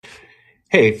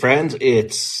Hey, friends,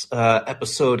 it's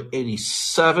episode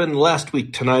 87. Last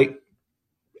week tonight,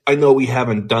 I know we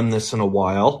haven't done this in a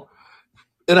while,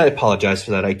 and I apologize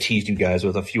for that. I teased you guys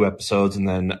with a few episodes, and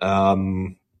then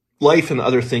life and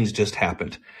other things just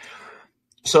happened.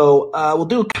 So we'll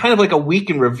do kind of like a week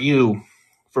in review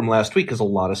from last week, because a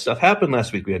lot of stuff happened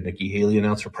last week. We had Nikki Haley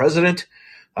announced for president.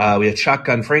 We had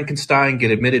Shotgun Frankenstein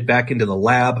get admitted back into the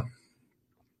lab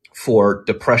for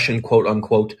depression, quote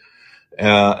unquote.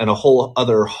 And a whole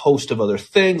other host of other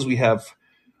things. We have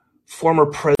former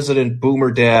President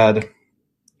Boomer Dad.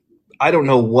 I don't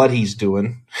know what he's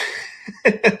doing.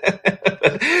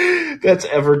 That's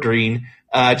evergreen.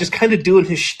 Just kind of doing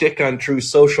his shtick on Truth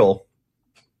Social.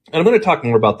 And I'm going to talk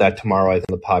more about that tomorrow, I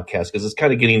think, on the podcast, because it's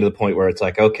kind of getting to the point where it's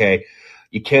like, okay,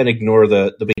 you can't ignore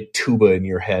the big tuba in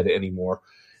your head anymore.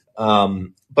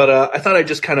 But I thought I'd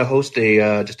just kind of host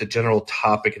just a general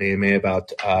topic at AMA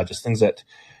about just things that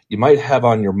you might have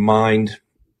on your mind.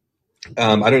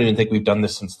 I don't even think we've done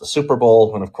this since the Super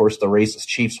Bowl, when, of course, the racist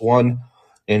Chiefs won.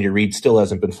 Andy Reid still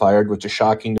hasn't been fired, which is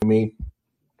shocking to me.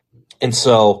 And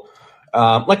so,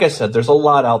 like I said, there's a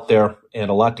lot out there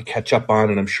and a lot to catch up on,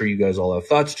 and I'm sure you guys all have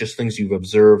thoughts, just things you've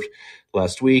observed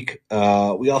last week.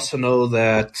 We also know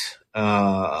that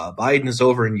Biden is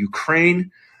over in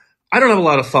Ukraine. I don't have a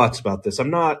lot of thoughts about this.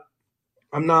 I'm not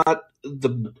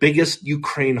the biggest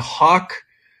Ukraine hawk.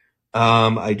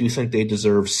 I do think they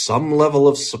deserve some level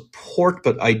of support,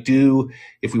 but I do,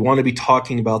 if we want to be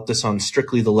talking about this on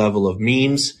strictly the level of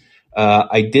memes,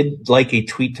 I did like a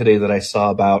tweet today that I saw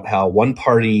about how one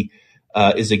party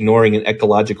is ignoring an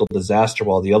ecological disaster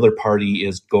while the other party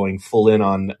is going full in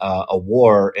on a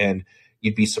war, and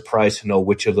you'd be surprised to know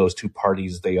which of those two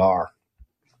parties they are.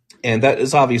 And that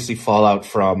is obviously fallout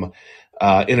from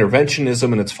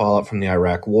interventionism, and it's fallout from the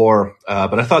Iraq war.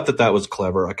 But I thought that was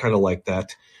clever. I kind of like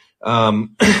that. I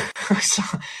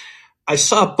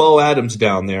saw Bo Adams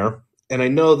down there, and I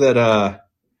know that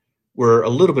we're a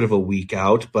little bit of a week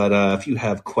out, but if you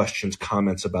have questions,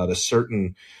 comments about a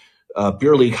certain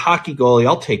beer league hockey goalie,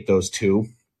 I'll take those too.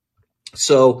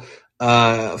 So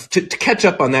to catch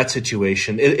up on that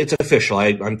situation, it's official.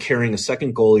 I'm carrying a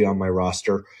second goalie on my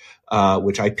roster,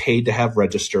 which I paid to have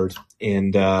registered,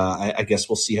 and I guess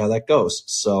we'll see how that goes.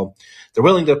 So they're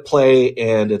willing to play,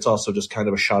 and it's also just kind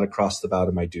of a shot across the bow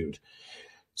to my dude.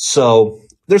 So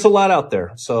there's a lot out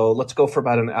there. So let's go for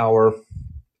about an hour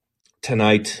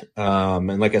tonight.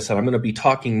 And like I said, I'm going to be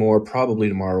talking more probably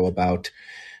tomorrow about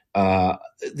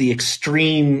the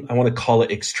extreme, I want to call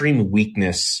it extreme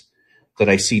weakness that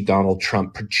I see Donald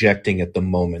Trump projecting at the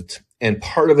moment. And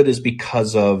part of it is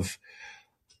because of,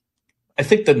 I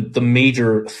think the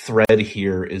major thread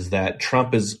here is that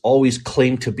Trump is always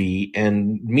claimed to be,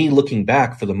 and me looking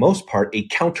back for the most part, a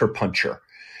counterpuncher,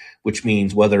 which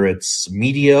means whether it's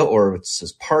media or it's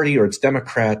his party or it's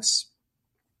Democrats,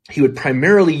 he would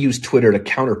primarily use Twitter to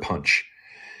counterpunch.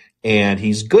 And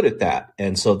he's good at that.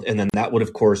 And then that would,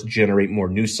 of course, generate more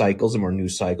news cycles and more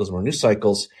news cycles and more news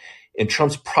cycles. And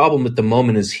Trump's problem at the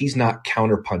moment is he's not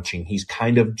counterpunching. He's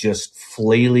kind of just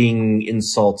flailing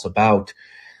insults about,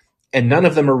 and none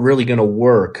of them are really going to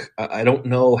work. I don't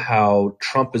know how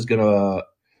Trump is going to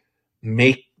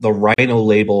make the Rhino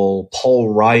label,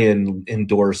 Paul Ryan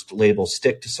endorsed label,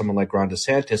 stick to someone like Ron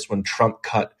DeSantis when Trump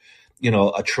cut, a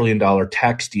 $1 trillion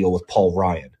tax deal with Paul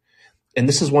Ryan. And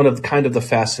this is one of kind of the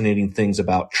fascinating things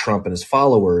about Trump and his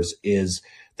followers is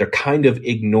they're kind of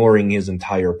ignoring his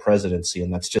entire presidency.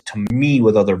 And that's just, to me,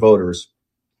 with other voters,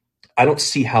 I don't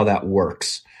see how that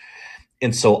works.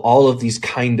 And so all of these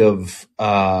kind of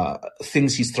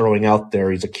things he's throwing out there,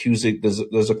 he's accusing,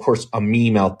 there's of course a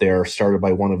meme out there started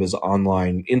by one of his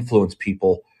online influence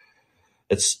people.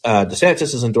 It's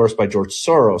DeSantis is endorsed by George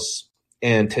Soros.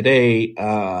 And today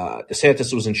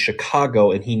DeSantis was in Chicago,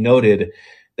 and he noted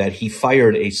that he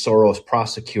fired a Soros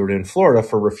prosecutor in Florida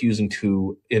for refusing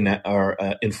to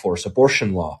enforce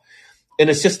abortion law. And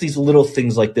it's just these little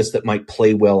things like this that might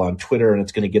play well on Twitter, and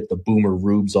it's going to get the boomer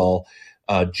rubes all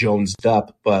jonesed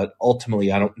up. But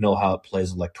ultimately, I don't know how it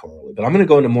plays electorally. But I'm going to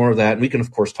go into more of that, and we can,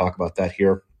 of course, talk about that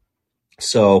here.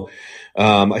 So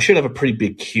I should have a pretty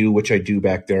big queue, which I do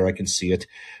back there. I can see it.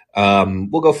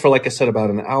 We'll go for, like I said, about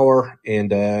an hour, and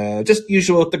just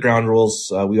usual with the ground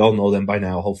rules. We all know them by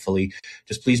now, hopefully.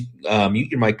 Just please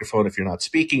mute your microphone if you're not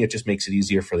speaking. It just makes it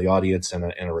easier for the audience and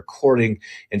a recording.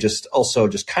 And just also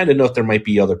just kind of note there might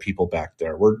be other people back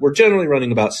there. We're generally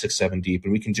running about 6-7 deep,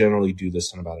 and we can generally do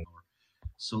this in about an hour.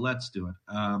 So let's do it.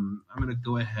 I'm going to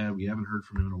go ahead. We haven't heard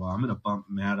from him in a while. I'm going to bump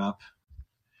Matt up.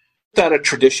 It's not a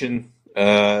tradition.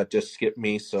 Just skip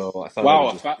me. So I thought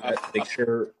I would just make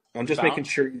sure. I'm just making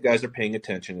sure you guys are paying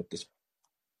attention at this.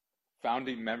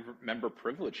 founding member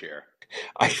privilege here.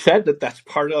 I said that's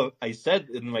part of. I said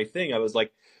in my thing, I was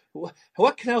like, "What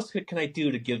else can I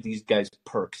do to give these guys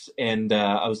perks?" And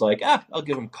I was like, I'll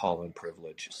give them call-in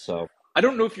privilege. So I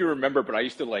don't know if you remember, but I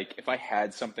used to like if I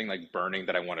had something like burning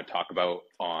that I want to talk about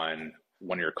on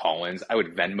one of your call-ins, I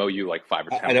would Venmo you like $5 or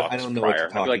 $10 I don't know prior.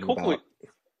 what you're talking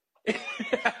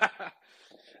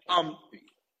about.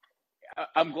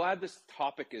 I'm glad this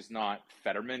topic is not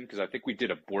Fetterman because I think we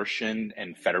did abortion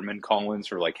and Fetterman call-ins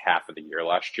for like half of the year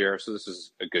last year. So this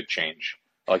is a good change.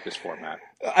 I like this format.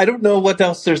 I don't know what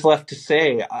else there's left to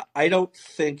say. I don't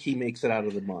think he makes it out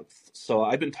of the month. So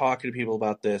I've been talking to people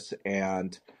about this,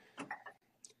 and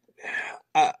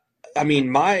I mean,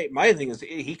 my thing is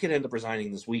he could end up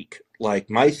resigning this week. Like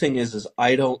my thing is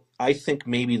I think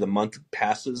maybe the month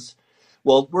passes.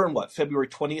 Well, we're in what, February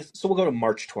 20th? So we'll go to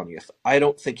March 20th. I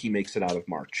don't think he makes it out of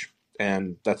March.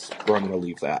 And that's where I'm going to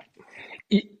leave that.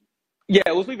 Yeah,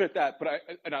 let's leave it at that. But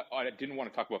I didn't want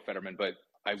to talk about Fetterman, but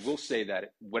I will say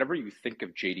that whatever you think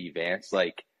of J.D. Vance,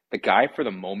 like the guy for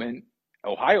the moment,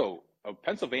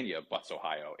 Pennsylvania butts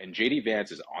Ohio, and J.D.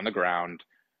 Vance is on the ground,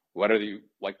 whether you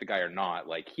like the guy or not.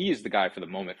 Like he is the guy for the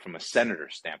moment from a senator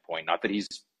standpoint. Not that he's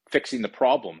fixing the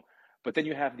problem, but then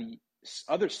you have the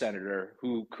other senator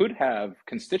who could have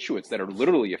constituents that are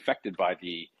literally affected by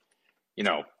the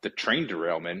train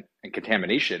derailment and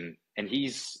contamination, and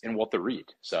he's in Walter Reed.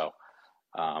 So,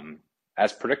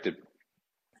 as predicted.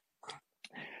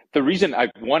 The reason I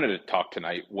wanted to talk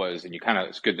tonight was, and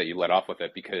it's good that you let off with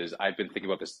it, because I've been thinking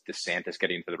about this DeSantis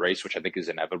getting into the race, which I think is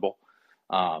inevitable.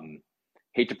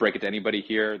 Hate to break it to anybody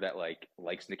here that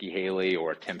likes Nikki Haley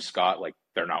or Tim Scott, like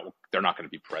they're not going to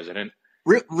be president.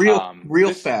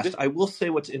 Real fast. I will say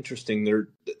what's interesting. There's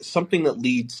something that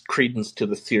leads credence to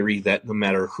the theory that no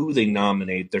matter who they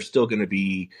nominate, they're still going to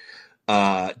be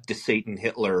DeSatan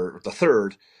Hitler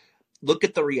III. Look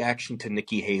at the reaction to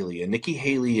Nikki Haley. And Nikki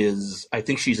Haley I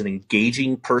think she's an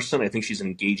engaging person. I think she's an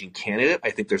engaging candidate. I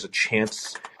think there's a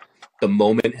chance the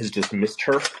moment has just missed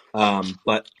her.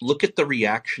 But look at the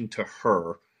reaction to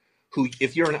her, who,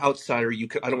 if you're an outsider,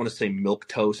 I don't want to say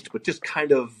milquetoast, but just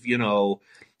kind of,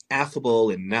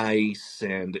 affable and nice,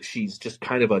 and she's just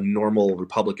kind of a normal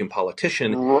Republican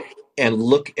politician. And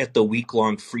look at the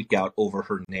week-long freak out over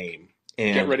her name.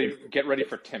 And get ready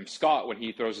for Tim Scott when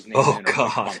he throws his name in. Oh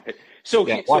God!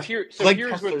 Glenn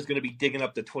Kessler's going to be digging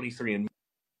up the 23andMe.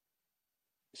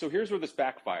 So here's where this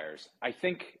backfires. I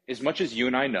think, as much as you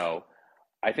and I know,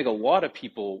 I think a lot of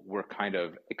people were kind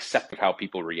of accepting how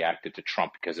people reacted to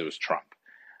Trump because it was Trump.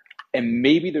 And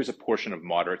maybe there's a portion of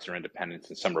moderates or independents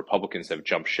and some Republicans that have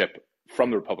jumped ship from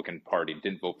the Republican Party,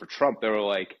 didn't vote for Trump. They were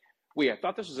like, wait, I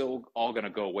thought this was all going to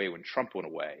go away when Trump went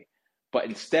away. But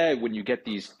instead, when you get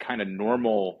these kind of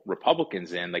normal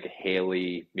Republicans in, like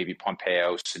Haley, maybe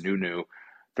Pompeo, Sununu,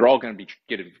 they're all going to be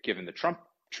given the Trump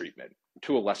treatment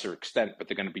to a lesser extent, but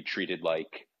they're going to be treated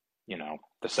like,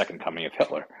 the second coming of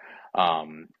Hitler,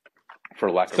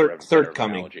 for lack of a third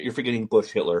coming. Analogy. You're forgetting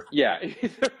Bush Hitler. Yeah,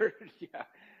 yeah.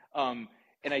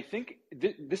 And I think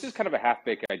this is kind of a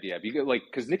half-baked idea,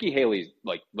 because Nikki Haley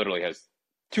literally has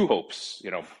two hopes,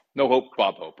 no hope,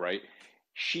 Bob Hope, right?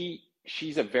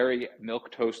 She's a very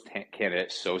milquetoast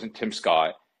candidate. So isn't Tim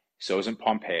Scott. So isn't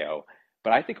Pompeo.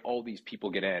 But I think all these people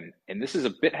get in, and this is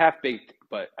a bit half-baked,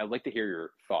 but I'd like to hear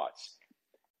your thoughts.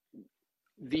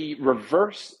 The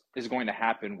reverse is going to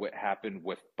happen what happened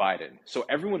with Biden. So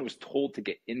everyone was told to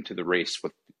get into the race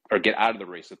or get out of the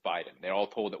race with Biden. They're all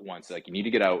told at once, you need to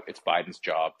get out. It's Biden's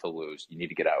job to lose. You need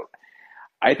to get out.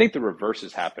 I think the reverse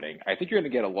is happening. I think you're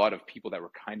going to get a lot of people that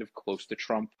were kind of close to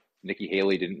Trump. Nikki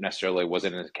Haley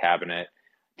wasn't in his cabinet.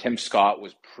 Tim Scott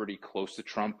was pretty close to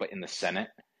Trump, but in the Senate.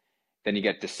 Then you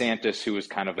get DeSantis, who is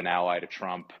kind of an ally to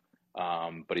Trump,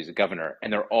 but he's a governor.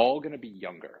 And they're all going to be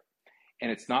younger. And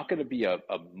it's not going to be a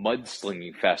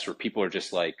mudslinging fest where people are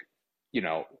just like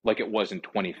it was in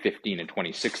 2015 and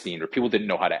 2016, where people didn't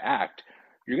know how to act.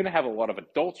 You're going to have a lot of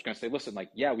adults who are going to say, listen,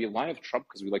 we align with Trump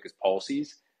because we like his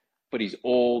policies, but he's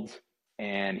old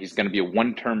and he's going to be a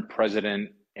one-term president.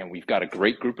 And we've got a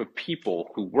great group of people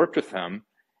who worked with him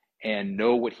and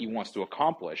know what he wants to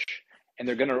accomplish. And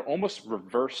they're going to almost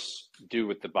reverse do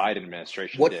what the Biden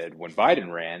administration did when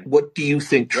Biden ran. What do you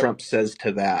think Trump says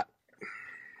to that?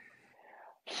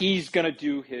 He's going to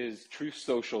do his Truth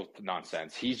Social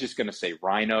nonsense. He's just going to say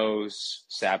rhinos,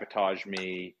 sabotage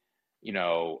me.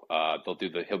 He'll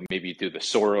maybe do the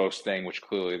Soros thing, which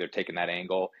clearly they're taking that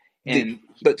angle.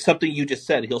 But something you just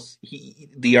said,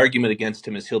 the argument against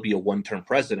him is he'll be a one-term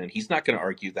president. He's not going to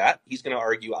argue that. He's going to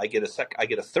argue I get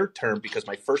a third term because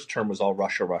my first term was all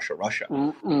Russia, Russia, Russia.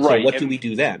 Right. So what do we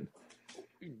do then?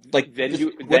 Like then this,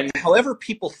 you then however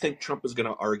people think Trump is going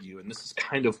to argue, and this is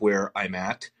kind of where I'm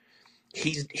at.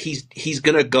 He's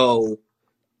going to go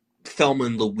Thelma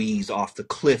and Louise off the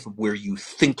cliff of where you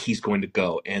think he's going to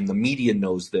go, and the media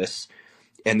knows this,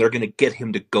 and they're going to get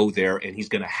him to go there, and he's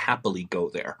going to happily go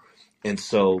there. And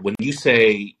so when you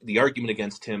say the argument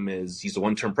against him is he's a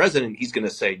one-term president, he's going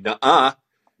to say, "Nuh-uh,"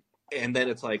 and then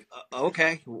it's like,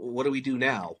 okay, what do we do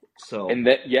now? So, and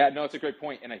that yeah, no, it's a great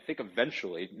point. And I think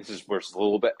eventually, this is where it's a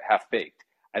little bit half baked.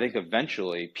 I think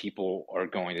eventually people are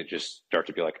going to just start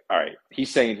to be like, all right, he's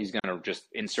saying he's going to just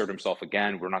insert himself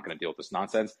again. We're not going to deal with this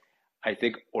nonsense. I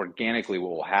think organically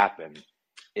what will happen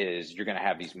is you're going to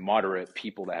have these moderate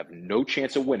people that have no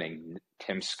chance of winning,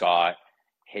 Tim Scott,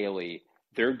 Haley,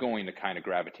 they're going to kind of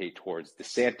gravitate towards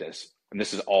DeSantis. And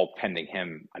this is all pending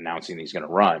him announcing he's going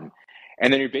to run.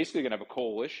 And then you're basically going to have a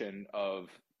coalition of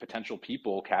potential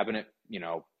people, cabinet,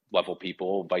 level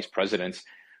people, vice presidents,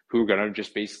 who are going to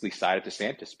just basically side at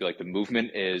DeSantis. Be like, the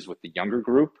movement is with the younger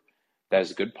group that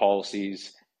has good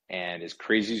policies, and as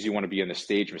crazy as you want to be on the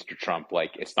stage, Mr. Trump,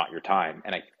 like, it's not your time.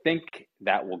 And I think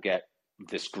that will get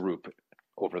this group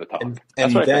over the top.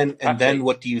 And then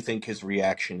what do you think his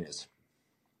reaction is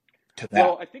to that?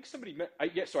 Well, I think somebody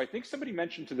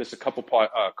mentioned to this a couple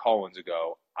call-ins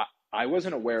ago. I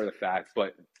wasn't aware of the fact,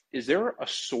 but is there a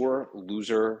sore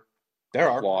loser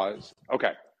clause?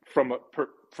 Okay,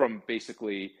 from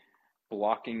basically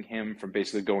blocking him from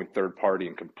basically going third party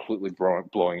and completely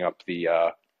blowing up the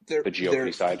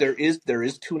GOP side. There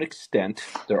is to an extent.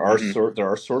 There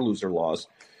are sore loser laws.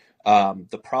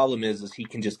 The problem is he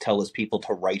can just tell his people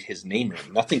to write his name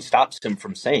in. Nothing stops him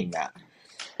from saying that.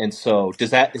 And so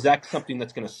is that something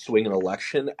that's going to swing an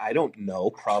election? I don't know.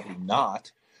 Probably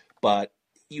not. But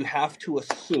you have to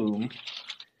assume.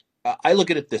 I look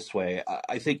at it this way.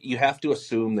 I think you have to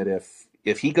assume that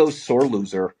if he goes sore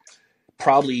loser,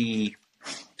 probably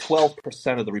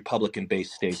 12% of the Republican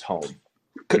base stays home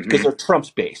because they're Trump's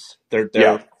base.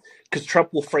 Because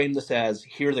Trump will frame this as,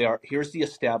 here they are. Here's the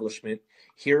establishment.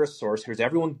 Here's a source. Here's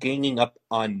everyone ganging up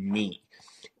on me.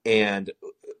 And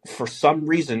for some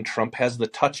reason, Trump has the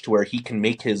touch to where he can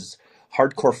make his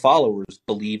hardcore followers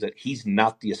believe that he's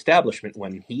not the establishment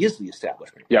when he is the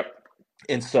establishment. Yep.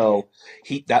 And so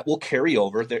that will carry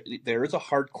over. There is a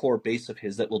hardcore base of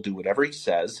his that will do whatever he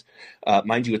says.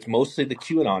 Mind you, it's mostly the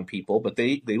QAnon people, but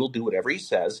they will do whatever he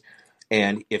says.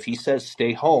 And if he says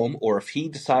stay home, or if he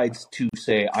decides to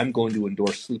say, I'm going to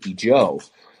endorse Sleepy Joe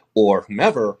or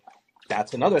whomever,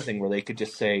 that's another thing where they could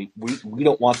just say, we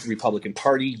don't want the Republican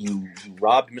Party. You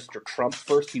robbed Mr. Trump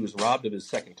first. He was robbed of his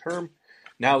second term.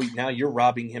 Now you're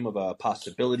robbing him of a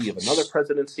possibility of another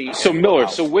presidency. So Miller,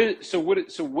 so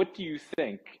what do you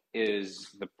think is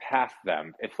the path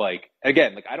then? If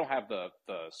again, I don't have the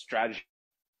strategy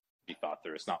thought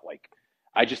through. It's not like,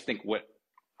 I just think what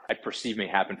I perceive may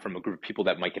happen from a group of people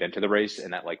that might get into the race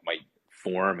and that might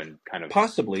form and kind of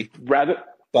possibly rather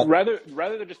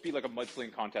than just be like a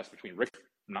mudslinging contest between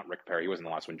not Rick Perry, he wasn't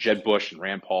the last one, Jeb Bush and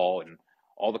Rand Paul and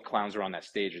all the clowns are on that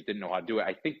stage that didn't know how to do it.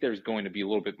 I think there's going to be a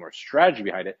little bit more strategy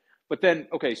behind it. But then,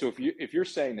 okay, so if you're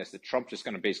saying this, that Trump's just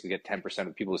going to basically get 10% of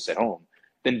the people to sit home,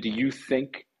 then do you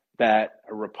think that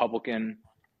a Republican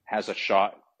has a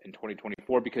shot in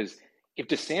 2024? Because if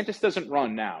DeSantis doesn't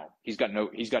run now, he's got no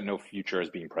future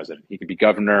as being president. He could be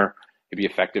governor, he'd be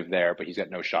effective there, but he's got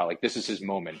no shot. This is his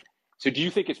moment. So do you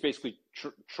think it's basically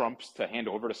Trump's to hand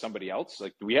over to somebody else?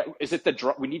 We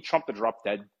need Trump to drop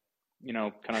dead?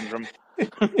 Conundrum.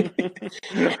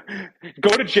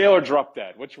 Go to jail or drop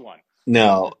dead. Which one?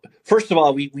 No. First of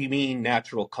all, we mean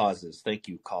natural causes. Thank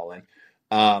you, Colin.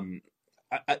 I've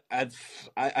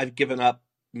given up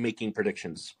making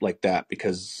predictions like that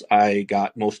because I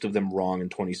got most of them wrong in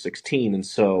 2016, and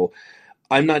so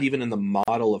I'm not even in the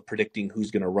model of predicting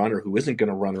who's going to run or who isn't going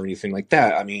to run or anything like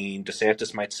that. I mean,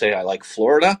 DeSantis might say, I like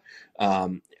Florida.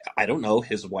 I don't know.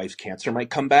 His wife's cancer might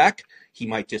come back. He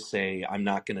might just say, I'm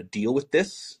not going to deal with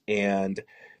this. And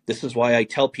this is why I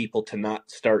tell people to not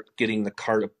start getting the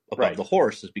cart above the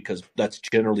horse, is because that's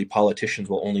generally politicians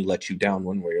will only let you down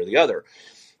one way or the other.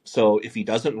 So if he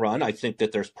doesn't run, I think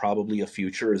that there's probably a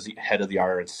future as the head of the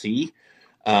RNC.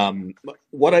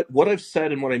 What I've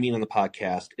said and what I mean on the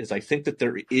podcast is I think that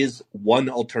there is one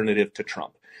alternative to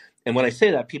Trump. And when I say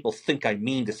that, people think I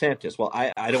mean DeSantis. Well,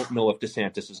 I don't know if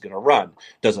DeSantis is going to run.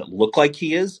 Does it look like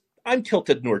he is? I'm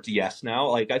tilted north yes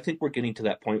now. I think we're getting to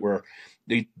that point where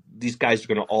these guys are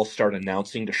going to all start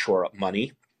announcing to shore up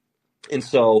money. And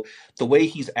so the way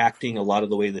he's acting, a lot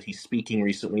of the way that he's speaking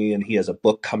recently, and he has a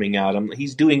book coming out,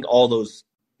 he's doing all those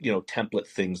template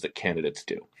things that candidates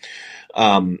do.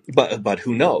 But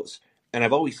who knows? And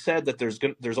I've always said that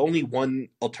there's only one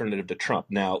alternative to Trump.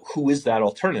 Now, who is that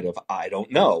alternative? I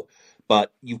don't know.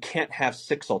 But you can't have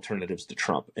 6 alternatives to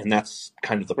Trump, and that's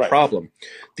kind of the problem.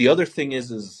 The other thing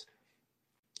is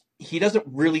he doesn't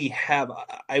really have.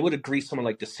 I would agree someone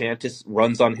like DeSantis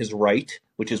runs on his right,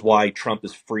 which is why Trump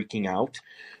is freaking out.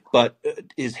 But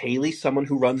is Haley someone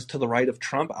who runs to the right of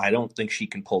Trump? I don't think she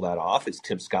can pull that off. Is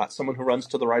Tim Scott someone who runs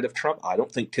to the right of Trump? I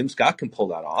don't think Tim Scott can pull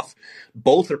that off.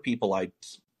 Both are people I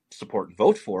support and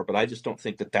vote for, but I just don't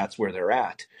think that that's where they're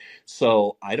at.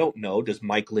 So I don't know. Does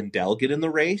Mike Lindell get in the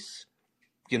race?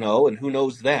 And who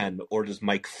knows then? Or does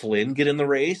Mike Flynn get in the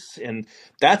race? And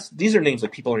these are names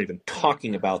that people aren't even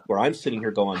talking about, where I'm sitting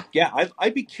here going, yeah,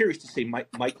 I'd be curious to see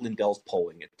Mike Lindell's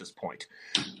polling at this point.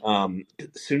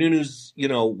 Sununu's,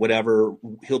 whatever,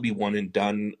 he'll be one and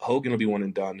done. Hogan will be one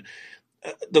and done.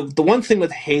 The one thing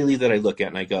with Haley that I look at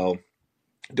and I go,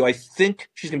 do I think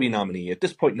she's going to be a nominee? At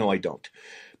this point, no, I don't.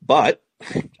 But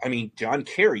I mean, John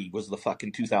Kerry was the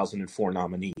fucking 2004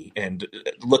 nominee, and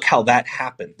look how that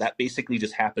happened. That basically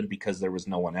just happened because there was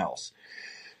no one else.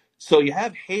 So you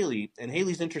have Haley, and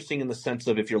Haley's interesting in the sense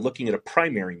of if you're looking at a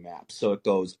primary map. So it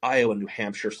goes Iowa, New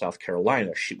Hampshire, South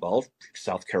Carolina.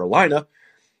 South Carolina,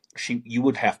 you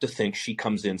would have to think she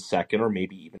comes in second or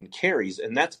maybe even carries.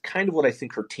 And that's kind of what I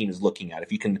think her team is looking at.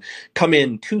 If you can come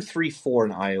in 2, 3, 4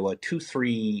 in Iowa, 2,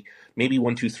 3, maybe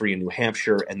 1, 2, 3 in New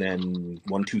Hampshire, and then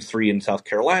 1, 2, 3 in South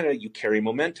Carolina, you carry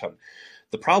momentum.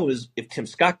 The problem is if Tim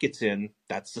Scott gets in,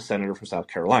 that's the senator from South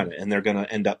Carolina, and they're going to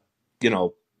end up,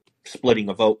 splitting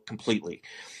a vote completely.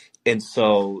 And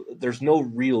so there's no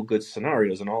real good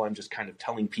scenarios. And all I'm just kind of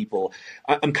telling people,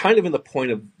 I'm kind of in the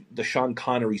point of the Sean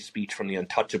Connery speech from The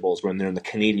Untouchables when they're in the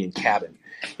Canadian cabin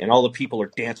and all the people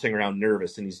are dancing around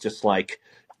nervous. And he's just like,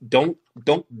 don't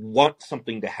want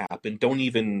something to happen. Don't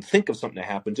even think of something to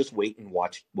happen. Just wait and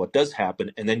watch what does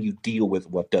happen. And then you deal with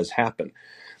what does happen.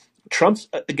 Trump's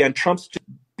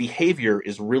behavior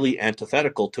is really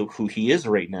antithetical to who he is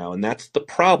right now. And that's the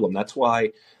problem. That's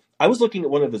why I was looking at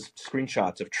one of his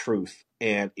screenshots of Truth,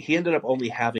 and he ended up only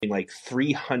having like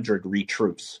 300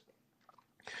 retroops.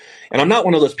 And I'm not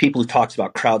one of those people who talks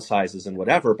about crowd sizes and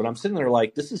whatever, but I'm sitting there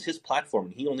like, this is his platform,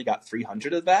 and he only got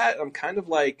 300 of that. I'm kind of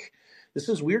like, this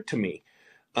is weird to me.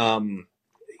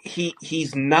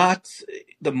 He's not,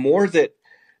 the more that,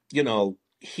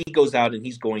 he goes out and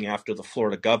he's going after the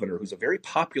Florida governor, who's a very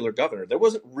popular governor. There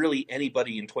wasn't really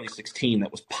anybody in 2016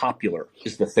 that was popular,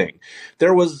 is the thing.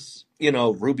 There was,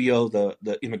 Rubio,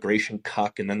 the immigration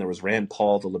cuck, and then there was Rand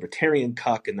Paul, the libertarian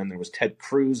cuck, and then there was Ted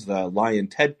Cruz, the lion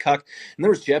Ted cuck, and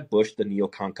there was Jeb Bush, the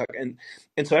neocon cuck, and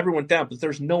so everyone went down, but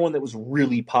there's no one that was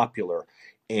really popular.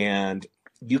 And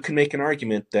you can make an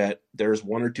argument that there's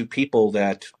 1 or 2 people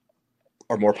that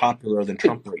are more popular than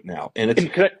Trump right now. And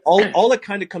it's all it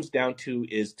kind of comes down to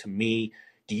is, to me,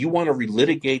 do you want to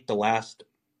relitigate the last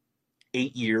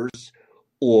 8 years,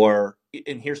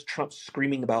 and here's Trump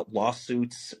screaming about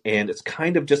lawsuits, and it's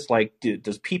kind of just like,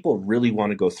 does people really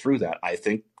want to go through that? I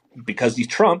think because he's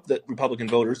Trump, that Republican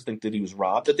voters think that he was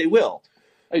robbed, that they will.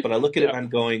 But I look at it and I'm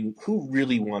going, who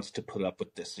really wants to put up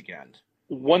with this again?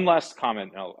 One last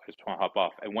comment, I just want to hop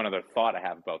off, and one other thought I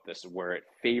have about this, where it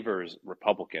favors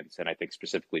Republicans, and I think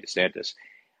specifically DeSantis.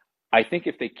 I think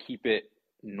if they keep it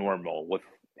normal with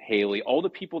Haley, all the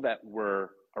people that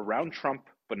were around Trump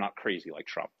but not crazy like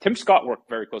Trump. Tim Scott worked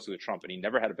very closely with Trump, and he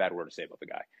never had a bad word to say about the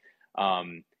guy.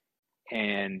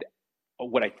 And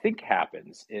what I think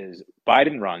happens is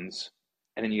Biden runs,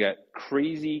 and then you got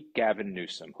crazy Gavin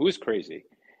Newsom, who is crazy.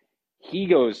 He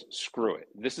goes, screw it.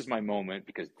 This is my moment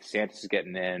because DeSantis is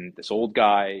getting in. This old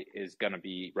guy is going to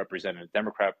be representing the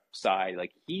Democrat side.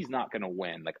 Like, he's not going to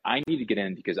win. Like, I need to get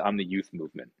in because I'm the youth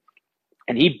movement.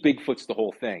 And he Bigfoots the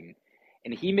whole thing.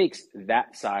 And he makes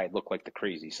that side look like the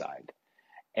crazy side.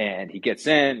 And he gets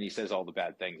in and he says all the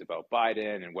bad things about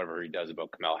Biden and whatever he does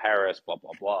about Kamala Harris, blah,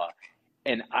 blah, blah.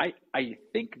 And I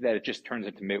think that it just turns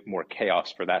into more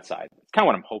chaos for that side. It's kind of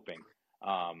what I'm hoping.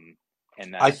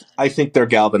 And I think they're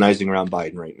galvanizing around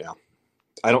Biden right now.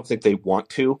 I don't think they want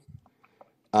to.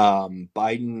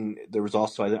 Biden, there was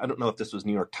also, I don't know if this was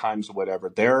New York Times or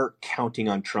whatever, they're counting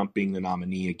on Trump being the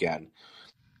nominee again.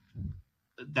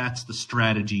 That's the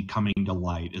strategy coming to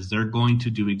light, is they're going to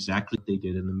do exactly what they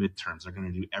did in the midterms. They're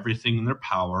going to do everything in their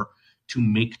power to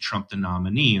make Trump the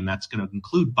nominee, and that's going to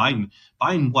include Biden.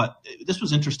 This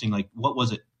was interesting, like, what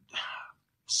was it,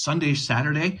 Sunday,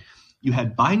 Saturday? You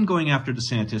had Biden going after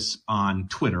DeSantis on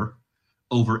Twitter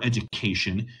over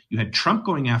education. You had Trump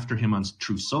going after him on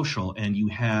Truth Social, and you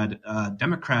had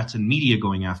Democrats and media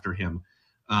going after him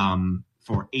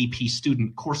for AP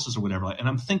student courses or whatever. And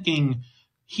I'm thinking,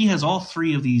 he has all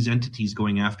three of these entities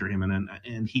going after him,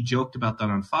 and he joked about that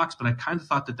on Fox. But I kind of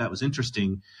thought that was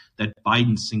interesting that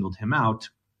Biden singled him out,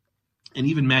 and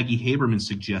even Maggie Haberman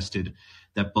suggested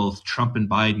that both Trump and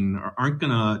Biden aren't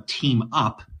going to team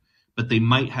up, but they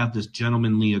might have this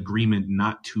gentlemanly agreement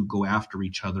not to go after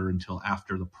each other until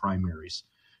after the primaries.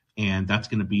 And that's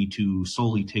going to be to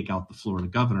solely take out the Florida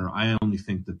governor. I only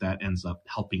think that ends up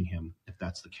helping him if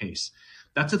that's the case.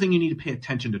 That's the thing you need to pay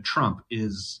attention to Trump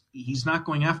is he's not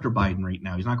going after Biden right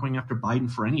now. He's not going after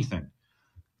Biden for anything.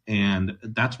 And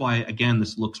that's why, again,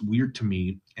 this looks weird to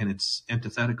me, and it's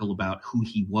antithetical about who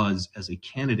he was as a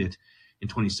candidate in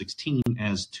 2016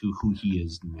 as to who he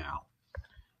is now.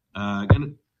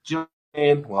 Gonna jump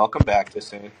in. Welcome back,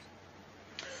 Hussein.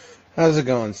 How's it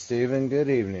going, Stephen? Good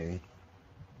evening.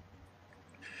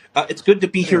 It's good to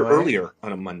be here earlier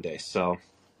on a Monday, so.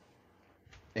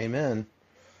 Amen.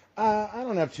 I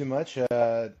don't have too much.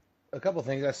 A couple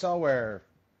things. I saw where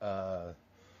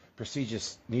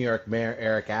prestigious New York Mayor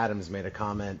Eric Adams made a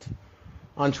comment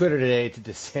on Twitter today to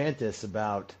DeSantis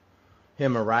about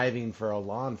him arriving for a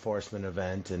law enforcement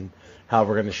event and how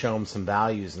we're going to show him some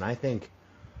values. And I think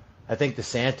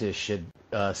DeSantis should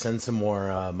send some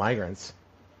more migrants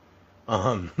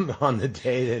on the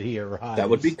day that he arrives. That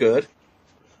would be good.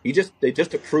 They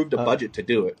just approved a budget to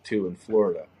do it too in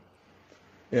Florida.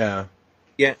 Yeah.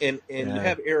 Yeah, and you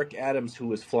have Eric Adams, who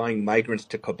was flying migrants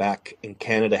to Quebec, and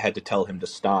Canada had to tell him to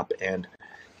stop. And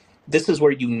this is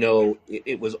where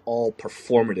it was all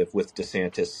performative with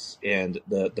DeSantis and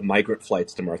the migrant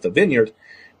flights to Martha Vineyard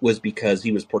was because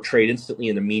he was portrayed instantly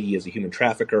in the media as a human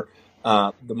trafficker.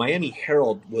 The Miami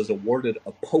Herald was awarded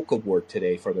a Polk Award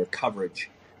today for their coverage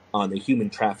on the human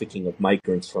trafficking of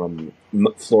migrants from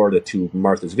Florida to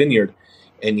Martha's Vineyard.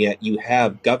 And yet you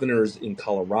have governors in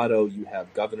Colorado, you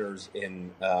have governors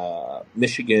in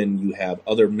Michigan, you have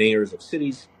other mayors of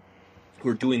cities who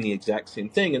are doing the exact same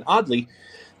thing. And oddly,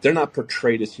 they're not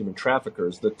portrayed as human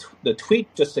traffickers. The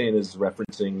tweet just saying is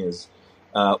referencing is,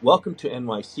 welcome to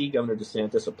NYC, Governor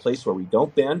DeSantis, a place where we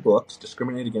don't ban books,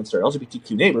 discriminate against our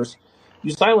LGBTQ neighbors,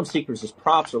 use asylum seekers as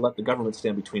props, or let the government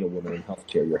stand between a woman and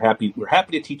healthcare. We're happy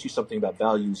to teach you something about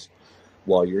values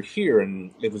while you're here.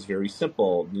 And it was very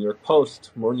simple. New York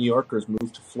Post, more New Yorkers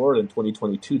moved to Florida in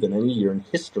 2022 than any year in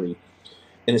history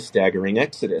in a staggering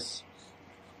exodus.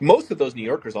 Most of those New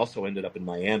Yorkers also ended up in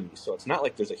Miami. So it's not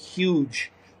like there's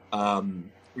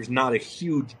not a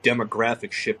huge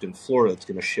demographic shift in Florida that's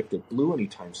going to shift it blue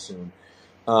anytime soon.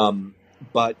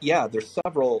 But yeah, there's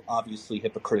several obviously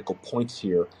hypocritical points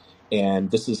here. And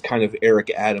this is kind of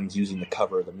Eric Adams using the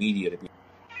cover of the media to be.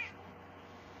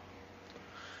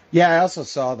 Yeah, I also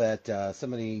saw that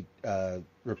somebody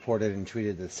reported and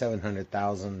tweeted that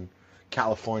 700,000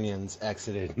 Californians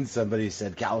exited, and somebody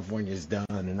said California's done,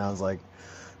 and I was like,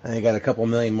 I think got a couple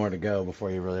million more to go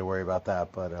before you really worry about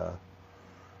that.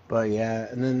 But yeah,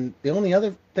 and then the only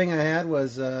other thing I had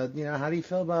was, how do you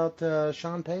feel about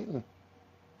Sean Payton?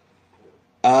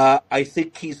 I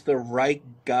think he's the right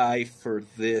guy for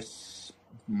this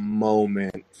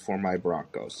moment for my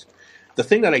Broncos. The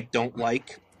thing that I don't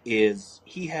like is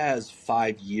he has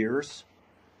 5 years,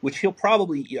 which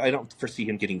I don't foresee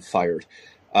him getting fired.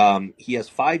 He has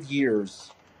 5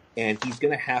 years, and he's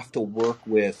going to have to work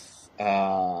with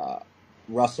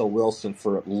Russell Wilson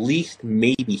for at least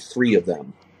maybe 3 of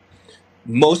them,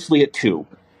 mostly at 2.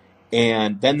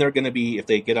 And then they're going to be, if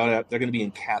they get out, they're going to be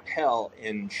in cap hell.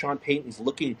 And Sean Payton's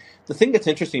the thing that's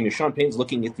interesting is Sean Payton's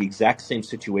looking at the exact same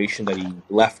situation that he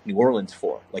left New Orleans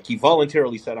for. Like, he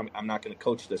voluntarily said, I'm not going to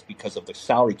coach this because of the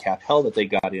salary cap hell that they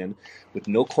got in with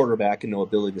no quarterback and no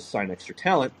ability to sign extra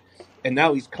talent. And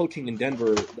now he's coaching in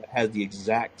Denver that has the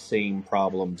exact same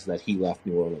problems that he left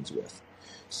New Orleans with.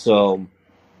 So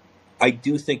I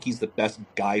do think he's the best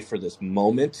guy for this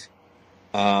moment.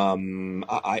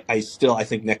 I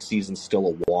think next season's still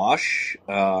a wash.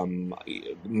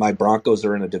 My Broncos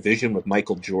are in a division with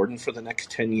Michael Jordan for the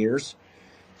next 10 years.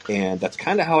 And that's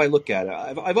kind of how I look at it.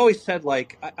 I've always said,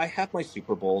 like, I have my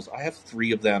Super Bowls. I have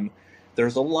 3 of them.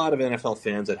 There's a lot of NFL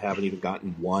fans that haven't even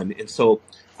gotten one. And so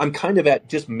I'm kind of at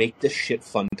just make this shit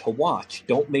fun to watch.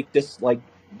 Don't make this like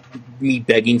me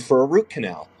begging for a root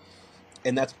canal.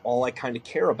 And that's all I kind of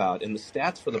care about. And the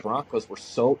stats for the Broncos were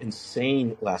so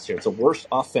insane last year. It's the worst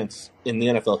offense in the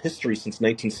NFL history since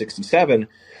 1967.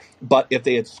 But if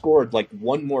they had scored like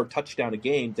one more touchdown a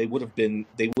game, they would have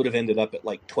ended up at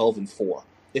like 12-4.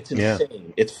 It's insane.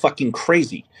 Yeah. It's fucking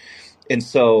crazy. And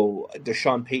so does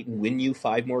Sean Payton win you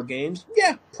 5 more games?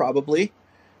 Yeah, probably.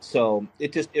 So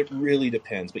it really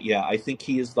depends. But yeah, I think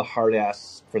he is the hard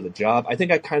ass for the job. I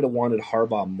think I kind of wanted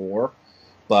Harbaugh more,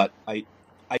 but I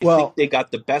think they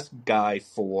got the best guy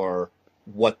for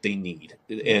what they need.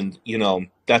 And,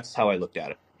 that's how I looked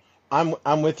at it.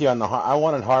 I'm with you on I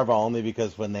wanted Harbaugh only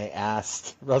because when they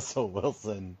asked Russell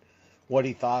Wilson what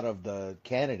he thought of the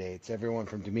candidates, everyone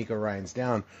from D'Amico Ryans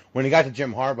down, when he got to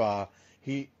Jim Harbaugh,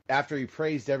 after he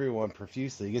praised everyone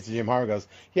profusely, he gets to Jim Harbaugh, goes,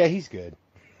 "Yeah, he's good."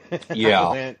 I Yeah.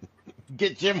 went,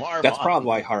 "Get Jim Harbaugh." That's probably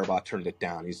why Harbaugh turned it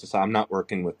down. He's just, I'm not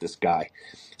working with this guy.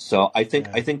 So I think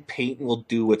Yeah. Peyton will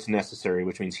do what's necessary,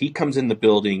 which means he comes in the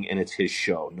building and it's his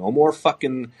show. No more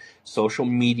fucking social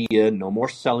media. No more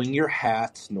selling your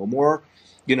hats. No more,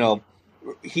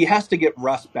 he has to get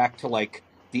Russ back to like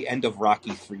the end of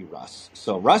Rocky 3 Russ.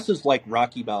 So Russ is like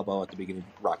Rocky Balboa at the beginning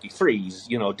of Rocky 3. He's,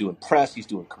 doing press. He's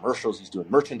doing commercials. He's doing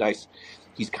merchandise.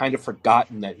 He's kind of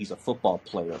forgotten that he's a football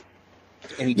player.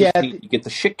 And he just needs to get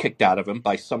the shit kicked out of him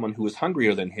by someone who is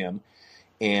hungrier than him.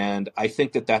 And I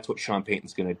think that that's what Sean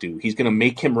Payton's going to do. He's going to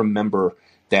make him remember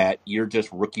that you're just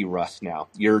rookie Russ now.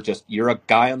 You're a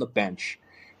guy on the bench.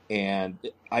 And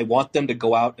I want them to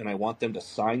go out and I want them to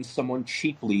sign someone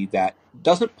cheaply that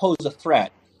doesn't pose a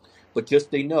threat, but just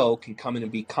they know can come in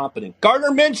and be competent. Gardner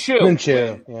Minshew.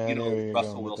 Yeah,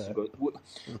 Russell Wilson goes.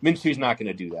 Minshew's not going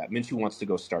to do that. Minshew wants to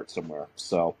go start somewhere.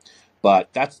 So,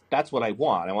 but that's what I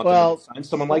want. I want them to sign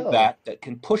someone like that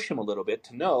can push him a little bit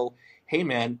to know, hey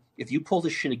man, if you pull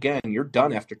this shit again, you're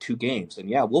done after 2 games. And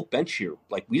yeah, we'll bench you.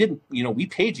 Like we didn't, we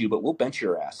paid you, but we'll bench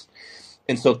your ass.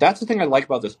 And so that's the thing I like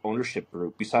about this ownership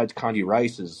group, besides Condi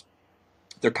Rice, is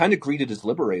they're kind of greeted as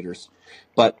liberators.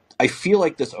 But I feel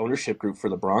like this ownership group for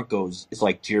the Broncos is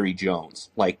like Jerry Jones.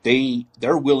 Like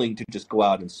they're willing to just go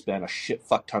out and spend a shit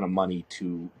fuck ton of money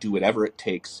to do whatever it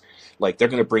takes. Like they're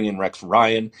going to bring in Rex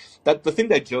Ryan. That the thing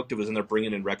that I joked was, and they're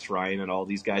bringing in Rex Ryan and all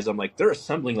these guys. I'm like, they're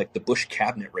assembling like the Bush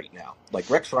cabinet right now. Like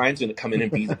Rex Ryan's going to come in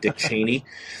and be the Dick Cheney.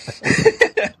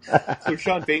 So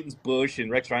Sean Payton's Bush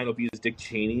and Rex Ryan will be his Dick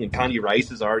Cheney, and Condi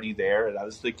Rice is already there. And I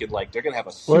was thinking like they're going to have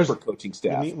a super coaching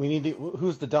staff. We need to,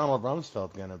 who's the Donald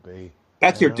Rumsfeld going to be?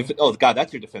 That's your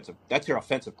that's your defensive. That's your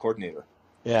offensive coordinator.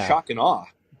 Yeah. Shock and awe.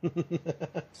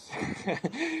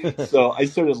 So I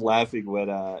started laughing when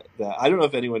I don't know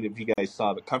if you guys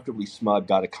saw, but Comfortably Smug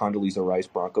got a Condoleezza Rice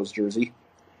Broncos jersey.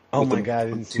 Oh my God, I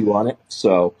didn't see 2 that. on it.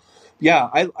 So yeah,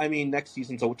 I mean next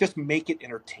season. So just make it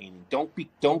entertaining. Don't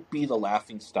be the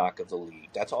laughing stock of the league.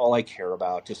 That's all I care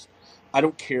about. Just I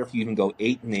don't care if you even go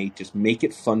 8-8. Just make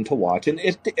it fun to watch. And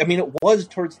it was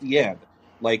towards the end.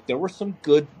 Like there were some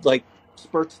good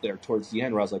spurts there towards the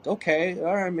end where I was like, okay,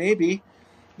 all right, maybe.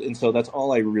 And so that's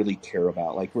all I really care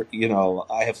about. Like,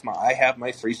 I have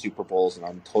my 3 Super Bowls and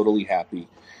I'm totally happy.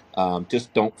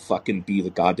 Just don't fucking be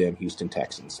the goddamn Houston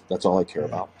Texans. That's all I care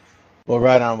about. Well,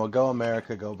 right on. Well, go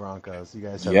America, go Broncos. You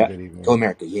guys have a good evening. Go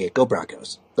America. Yeah, go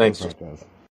Broncos. Thanks. Go Broncos.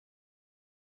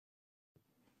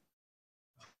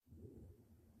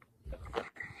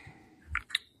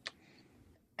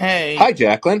 Hey. Hi,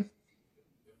 Jacqueline.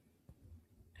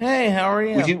 Hey, how are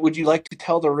you? Would you like to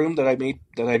tell the room that I made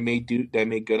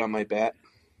good on my bet?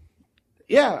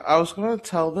 Yeah, I was going to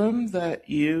tell them that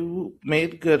you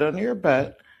made good on your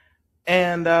bet,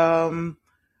 and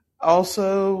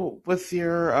also with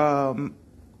your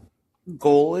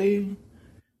goalie.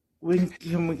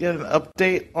 Can we get an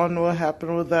update on what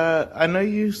happened with that? I know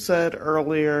you said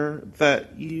earlier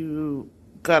that you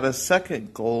got a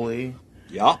second goalie.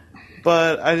 Yeah.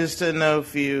 But I just didn't know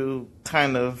if you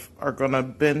kind of are going to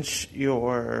bench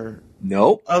your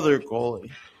other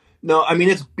goalie. No, I mean,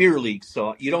 it's beer league,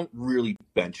 so you don't really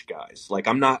bench guys. Like,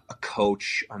 I'm not a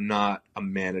coach. I'm not a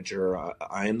manager.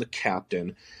 I am the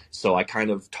captain, so I kind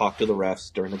of talk to the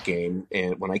refs during the game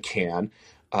and when I can.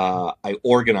 I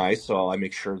organize, so I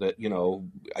make sure that,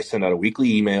 I send out a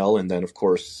weekly email, and then, of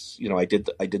course, I did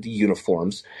the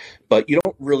uniforms. But you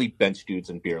don't really bench dudes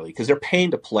in beer league because they're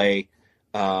paying to play.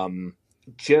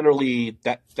 Generally,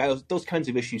 those kinds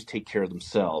of issues take care of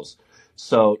themselves.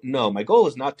 So, no, my goal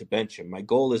is not to bench him. My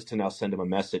goal is to now send him a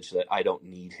message that I don't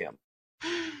need him.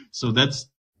 So that's...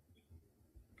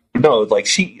 No, like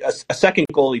a second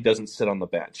goalie doesn't sit on the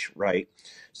bench, right?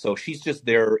 So she's just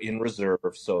there in reserve.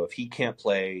 So if he can't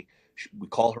play, we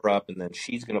call her up, and then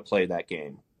she's going to play that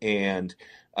game. And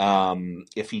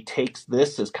if he takes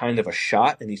this as kind of a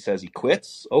shot and he says he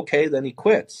quits, okay, then he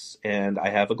quits, and I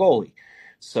have a goalie.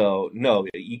 So, no,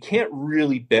 you can't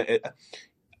really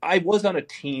I was on a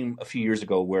team a few years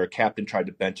ago where a captain tried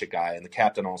to bench a guy, and the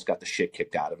captain almost got the shit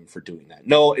kicked out of him for doing that.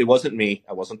 No, it wasn't me.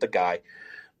 I wasn't the guy.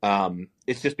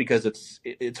 It's just because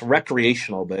it's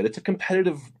recreational, but it's a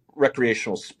competitive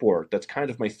recreational sport. That's kind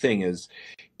of my thing is,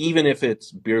 even if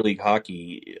it's beer league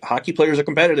hockey players are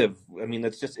competitive. I mean,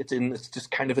 it's just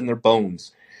kind of in their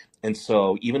bones. And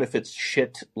so even if it's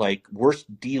shit, like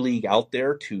worst D league out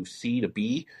there to C to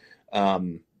B,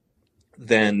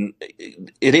 then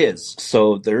it is.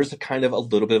 So there's a kind of a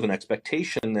little bit of an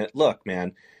expectation that, look,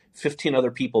 man, 15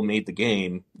 other people made the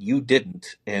game, you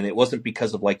didn't, and it wasn't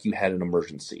because of like you had an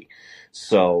emergency.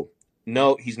 So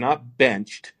no, he's not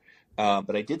benched.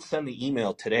 But I did send the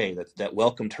email today that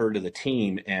welcomed her to the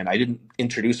team, and I didn't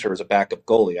introduce her as a backup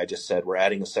goalie. I just said we're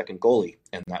adding a second goalie,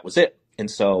 and that was it. And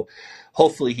so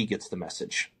hopefully he gets the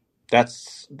message.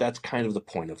 That's kind of the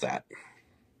point of that.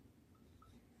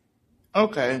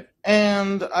 Okay.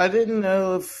 And I didn't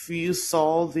know if you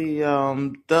saw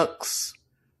the Ducks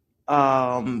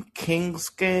Kings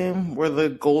game where the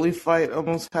goalie fight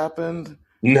almost happened.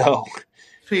 No.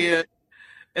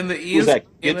 And the Who's that?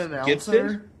 ESPN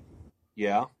announcer.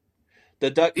 Yeah. The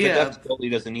Ducks goalie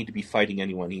doesn't need to be fighting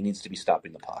anyone. He needs to be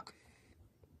stopping the puck.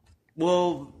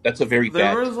 Well, that's a very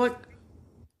bad.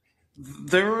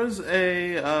 There was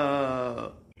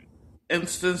a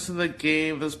instance in the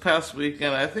game this past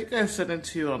weekend. I think I sent it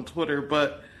to you on Twitter,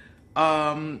 but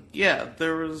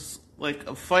there was like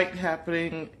a fight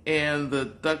happening, and the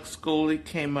Ducks goalie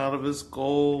came out of his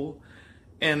goal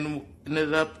and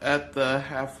ended up at the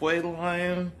halfway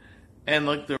line, and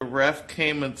like the ref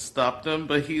came and stopped him,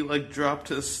 but he like dropped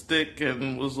his stick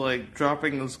and was like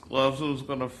dropping his gloves and was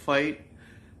going to fight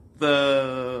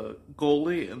the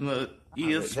goalie, and the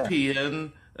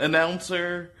ESPN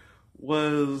announcer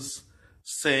was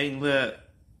saying that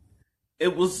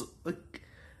it was like,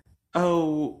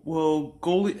 oh, well,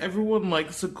 goalie, everyone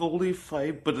likes a goalie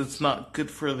fight, but it's not good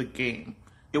for the game.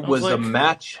 It was a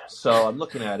match, so I'm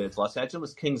looking at it. It's Los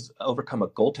Angeles Kings overcome a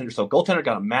goaltender. So goaltender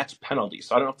got a match penalty.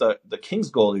 So I don't know if the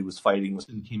Kings goalie was fighting.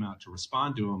 And came out to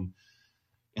respond to him,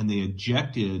 and they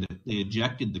ejected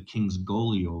the Kings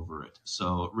goalie over it.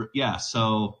 So yeah,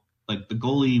 so like the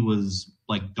goalie was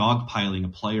like dogpiling a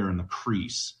player in the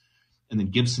crease, and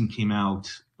then Gibson came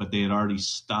out, but they had already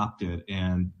stopped it,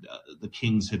 and the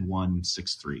Kings had won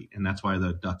 6-3, and that's why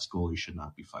the Ducks goalie should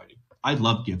not be fighting. I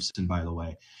love Gibson, by the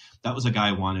way. That was a guy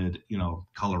I wanted,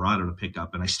 Colorado to pick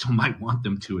up, and I still might want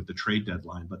them to at the trade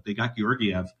deadline, but they got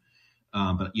Georgiev.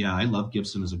 But yeah, I love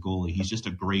Gibson as a goalie. He's just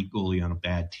a great goalie on a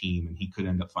bad team, and he could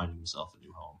end up finding himself a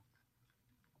new home.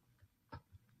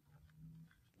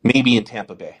 Maybe in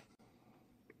Tampa Bay,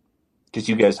 because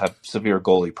you guys have severe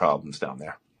goalie problems down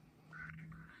there.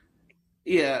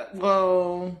 Yeah,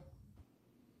 well,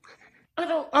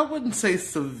 I wouldn't say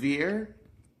severe,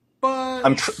 but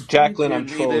Jacqueline, I'm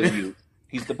trolling you.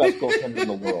 He's the best goaltender in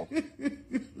the world.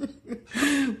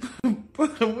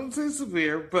 But I wouldn't say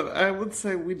severe, but I would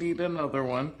say we need another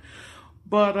one.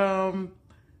 But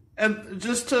and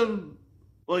just to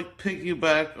like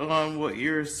piggyback on what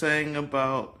you're saying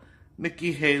about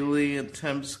Nikki Haley and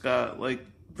Tim Scott, like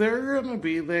they're gonna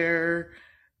be there,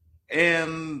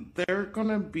 and they're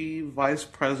gonna be vice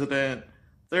president.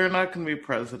 They're not gonna be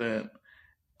president.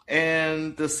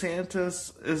 And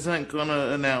DeSantis isn't going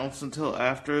to announce until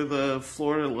after the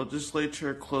Florida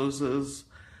legislature closes.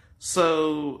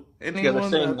 So anyone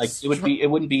saying like it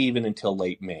wouldn't be even until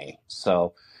late May.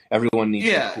 So everyone needs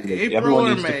to cool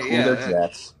their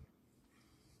jets.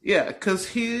 Yeah, because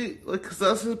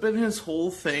that's been his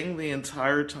whole thing the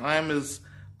entire time. Is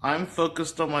I'm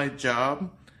focused on my job,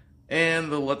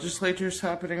 and the legislature's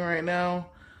happening right now.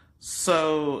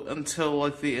 So until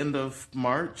like the end of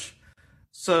March.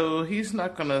 So he's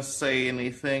not going to say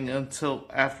anything until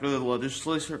after the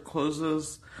legislature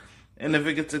closes. And if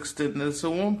it gets extended,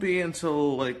 so it won't be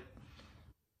until like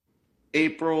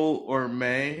April or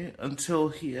May until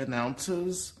he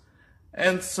announces.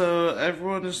 And so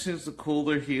everyone just needs to cool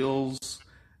their heels.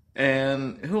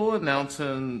 And he'll announce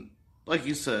in, like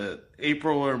you said,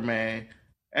 April or May.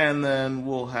 And then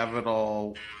we'll have it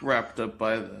all wrapped up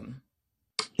by then.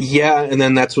 Yeah, and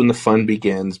then that's when the fun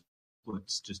begins.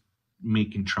 What's just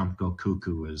making Trump go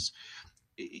cuckoo is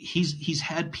he's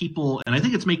had people, and I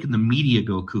think it's making the media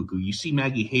go cuckoo. You see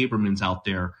Maggie Haberman's out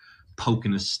there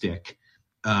poking a stick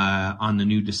on the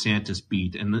new DeSantis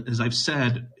beat. And as I've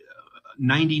said,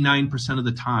 99% of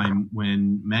the time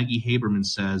when Maggie Haberman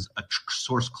says a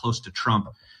source close to Trump,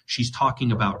 she's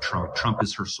talking about Trump. Trump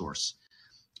is her source.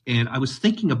 And I was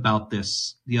thinking about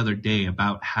this the other day,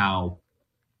 about how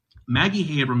Maggie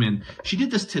Haberman, she did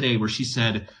this today where she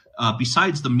said,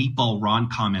 besides the Meatball Ron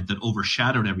comment that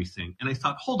overshadowed everything. And I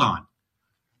thought, hold on,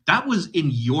 that was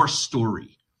in your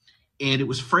story. And it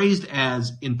was phrased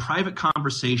as, in private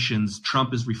conversations,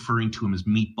 Trump is referring to him as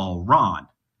Meatball Ron.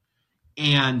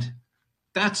 And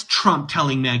that's Trump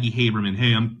telling Maggie Haberman,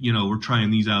 hey, we're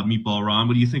trying these out, Meatball Ron.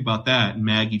 What do you think about that? And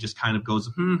Maggie just kind of goes,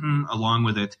 along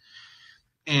with it.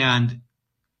 And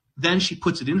then she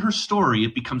puts it in her story.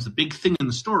 It becomes a big thing in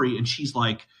the story. And she's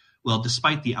like, well,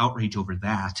 despite the outrage over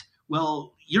that,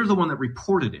 well, you're the one that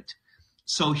reported it.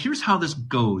 So here's how this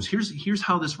goes. Here's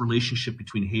how this relationship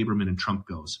between Haberman and Trump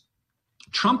goes.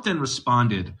 Trump then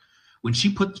responded when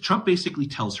Trump basically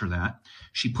tells her that.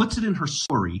 She puts it in her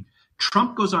story.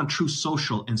 Trump goes on Truth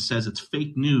Social and says it's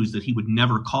fake news, that he would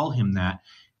never call him that.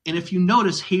 And if you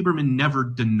notice, Haberman never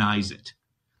denies it.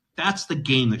 That's the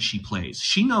game that she plays.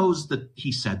 She knows that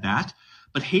he said that,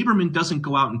 but Haberman doesn't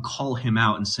go out and call him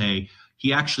out and say,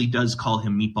 he actually does call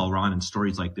him Meatball Ron in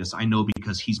stories like this. I know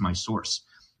because he's my source.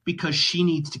 Because she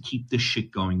needs to keep this shit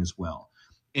going as well.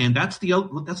 And that's the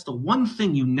one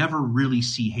thing you never really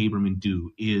see Haberman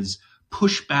do, is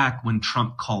push back when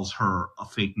Trump calls her a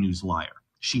fake news liar.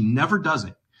 She never does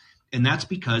it. And that's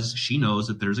because she knows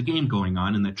that there's a game going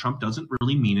on and that Trump doesn't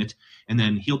really mean it. And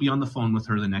then he'll be on the phone with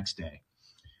her the next day.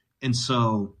 And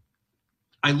so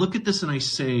I look at this and I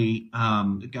say,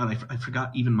 God, I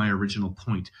forgot even my original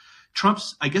point.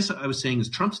 I guess I was saying is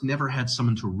Trump's never had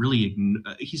someone to really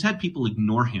he's had people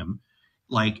ignore him,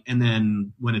 and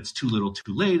then when it's too little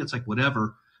too late, it's like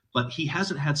whatever. But he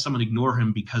hasn't had someone ignore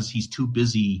him because he's too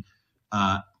busy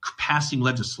passing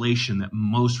legislation that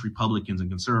most Republicans and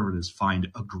conservatives find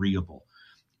agreeable.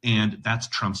 And that's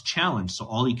Trump's challenge. So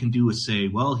all he can do is say,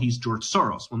 well, he's George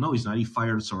Soros. Well, no, he's not. He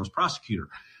fired a Soros prosecutor.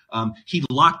 He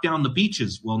locked down the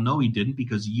beaches. Well, no, he didn't,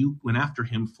 because you went after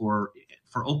him for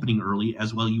opening early,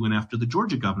 as well you went after the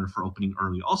Georgia governor for opening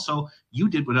early. Also, you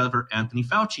did whatever Anthony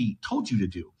Fauci told you to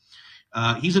do.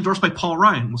 He's endorsed by Paul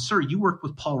Ryan. Well, sir, you worked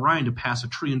with Paul Ryan to pass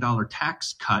 $1 trillion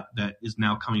tax cut that is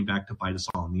now coming back to bite us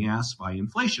all in the ass by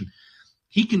inflation.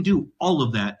 He can do all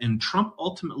of that, and Trump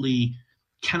ultimately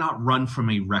cannot run from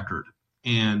a record.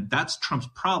 And that's Trump's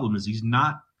problem, is he's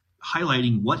not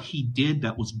highlighting what he did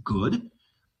that was good,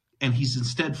 and he's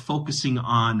instead focusing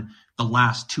on the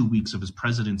last 2 weeks of his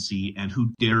presidency and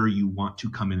who dare you want to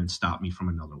come in and stop me from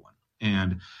another one.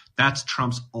 And that's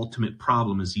Trump's ultimate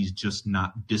problem, is he's just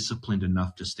not disciplined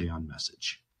enough to stay on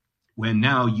message. When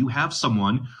now you have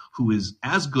someone who is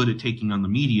as good at taking on the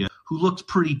media, who looks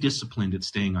pretty disciplined at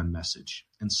staying on message.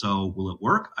 And so will it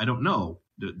work? I don't know.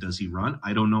 Does he run?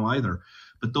 I don't know either.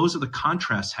 But those are the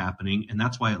contrasts happening, and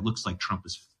that's why it looks like Trump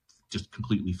is just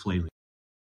completely flailing.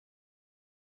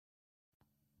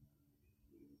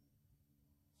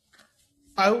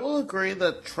 I will agree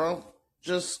that Trump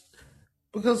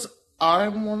because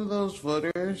I'm one of those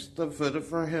voters that voted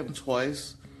for him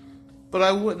twice, but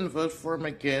I wouldn't vote for him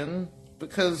again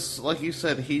because, like you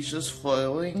said, he's just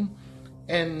flailing,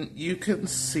 and you can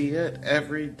see it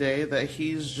every day that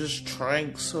he's just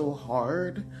trying so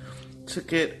hard to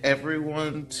get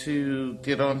everyone to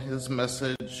get on his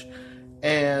message,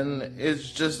 and it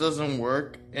just doesn't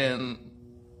work. And,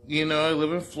 I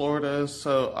live in Florida,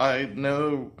 so I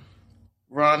know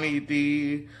Ronnie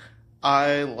D.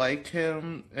 I like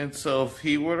him, and so if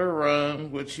he were to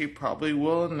run, which he probably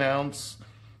will announce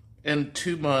in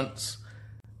 2 months,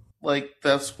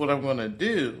 that's what I'm going to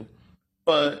do.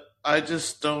 But I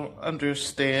just don't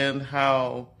understand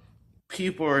how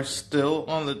people are still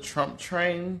on the Trump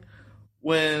train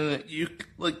when you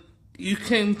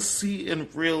can see in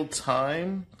real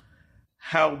time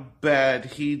how bad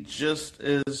he just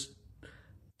is,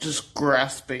 just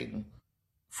grasping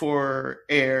for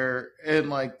air and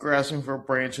grasping for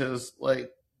branches,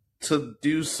 to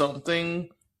do something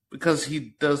because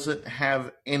he doesn't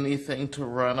have anything to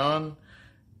run on.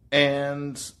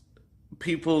 And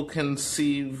people can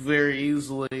see very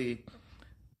easily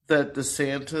that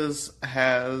DeSantis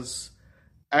has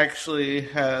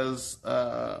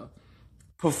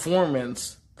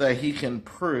performance that he can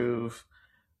prove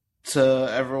to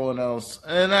everyone else.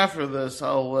 And after this,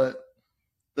 I'll let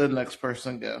the next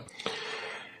person go.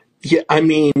 Yeah, I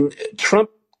mean,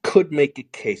 Trump could make a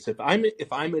case. If I'm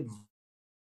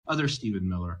other Stephen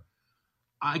Miller,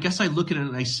 I guess I look at it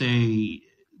and I say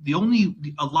the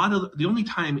only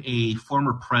time a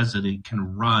former president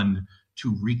can run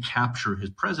to recapture his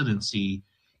presidency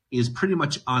is pretty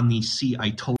much on the "see,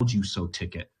 I told you so"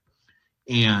 ticket.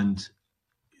 And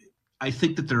I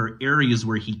think that there are areas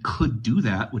where he could do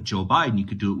that with Joe Biden. You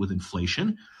could do it with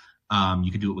inflation.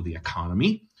 You could do it with the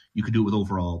economy. You could do it with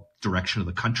overall direction of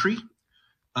the country.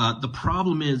 The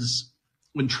problem is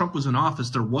when Trump was in office,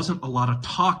 there wasn't a lot of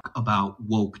talk about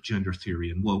woke gender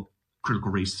theory and woke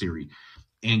critical race theory.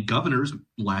 And governors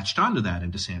latched onto that.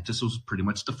 And DeSantis was pretty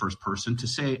much the first person to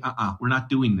say, we're not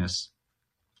doing this.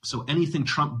 So anything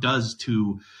Trump does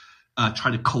to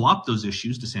try to co-opt those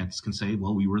issues, DeSantis can say,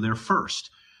 well, we were there first.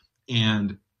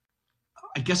 And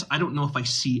I guess I don't know if I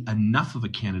see enough of a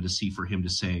candidacy for him to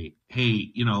say,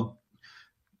 hey,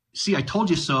 see, I told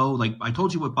you so. I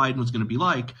told you what Biden was going to be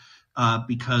like.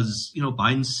 because,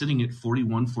 Biden's sitting at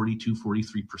 41, 42,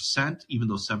 43%, even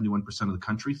though 71% of the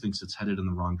country thinks it's headed in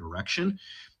the wrong direction.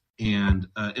 And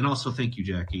also, thank you,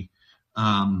 Jackie.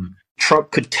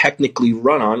 Trump could technically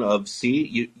run on of,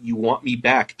 see, you want me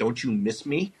back, don't you miss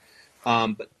me?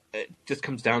 But it just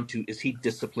comes down to, is he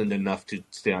disciplined enough to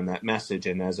stay on that message?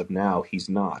 And as of now, he's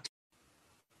not.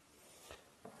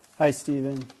 Hi,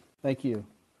 Stephen. Thank you.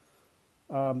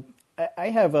 I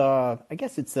have I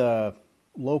guess it's a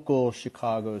local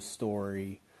Chicago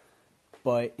story,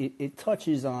 but it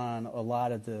touches on a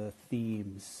lot of the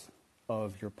themes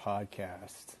of your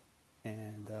podcast.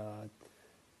 And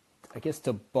I guess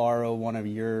to borrow one of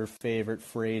your favorite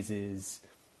phrases,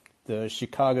 the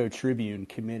Chicago Tribune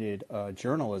committed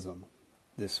journalism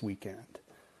this weekend,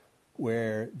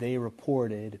 where they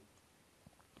reported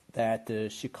that the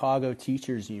Chicago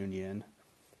Teachers Union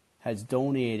has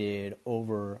donated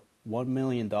over $1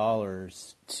 million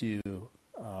to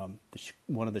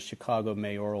one of the Chicago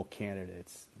mayoral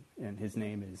candidates, and his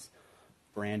name is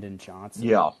Brandon Johnson.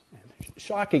 Yeah. And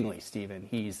shockingly, Stephen,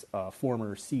 he's a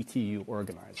former CTU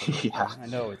organizer. Yeah. I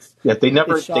know it's they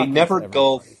never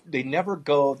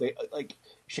go like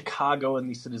Chicago and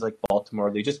these cities like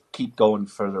Baltimore. They just keep going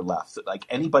further left. Like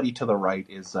anybody to the right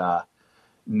is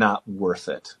not worth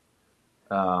it.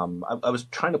 I was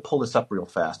trying to pull this up real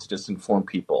fast to just inform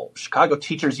people. Chicago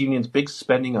Teachers Union's big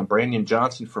spending on Brandon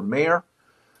Johnson for mayor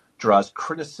draws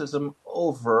criticism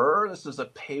over, this is a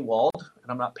paywalled,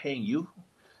 and I'm not paying you,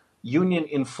 union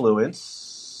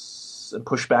influence and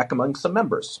pushback among some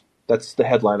members. That's the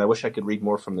headline. I wish I could read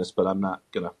more from this, but I'm not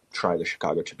going to try the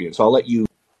Chicago Tribune. So I'll let you.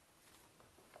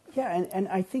 Yeah, and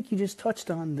I think you just touched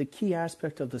on the key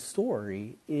aspect of the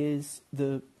story is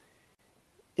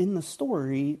in the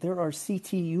story, there are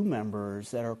CTU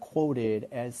members that are quoted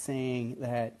as saying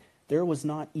that there was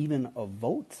not even a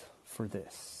vote for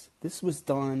this. This was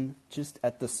done just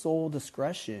at the sole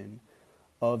discretion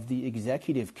of the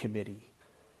executive committee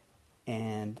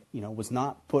and, was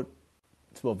not put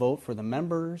to a vote for the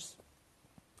members.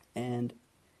 And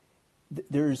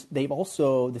the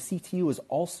CTU has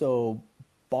also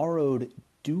borrowed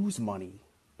dues money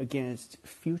against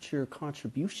future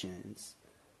contributions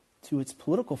to its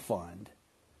political fund,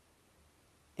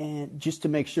 and just to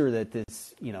make sure that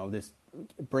this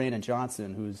Brandon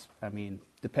Johnson, who's,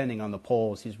 depending on the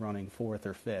polls, he's running fourth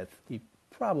or fifth, he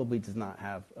probably does not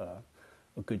have a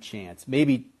good chance,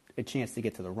 maybe a chance to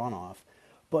get to the runoff,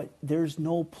 but there's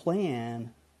no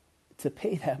plan to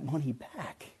pay that money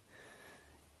back.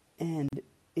 And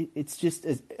it's just,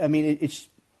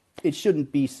 it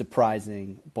shouldn't be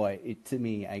surprising, but to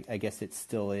me, I guess it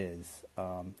still is.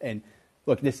 And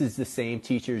look, this is the same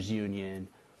teachers union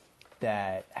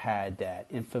that had that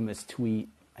infamous tweet,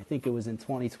 I think it was in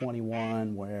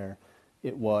 2021, where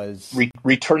it was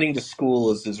returning to school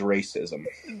is racism.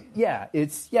 Yeah,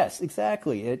 yes,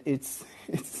 exactly. It's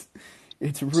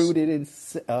rooted in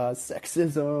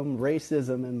sexism,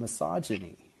 racism, and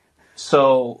misogyny.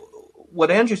 So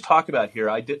what Andrew's talking about here,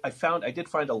 I did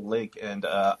find a link, and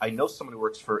I know someone who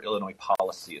works for Illinois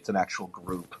Policy. It's an actual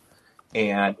group,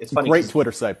 and it's funny. Great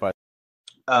Twitter site, by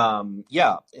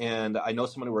yeah, and I know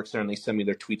someone who works there, and they send me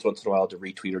their tweets once in a while to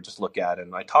retweet or just look at it.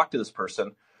 And I talked to this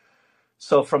person.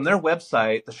 So from their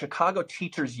website, the Chicago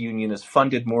Teachers Union has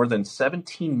funded more than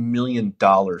 $17 million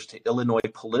to Illinois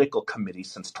political committees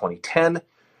since 2010,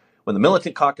 when the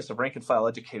militant caucus of rank-and-file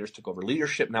educators took over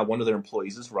leadership. Now one of their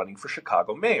employees is running for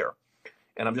Chicago mayor.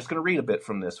 And I'm just going to read a bit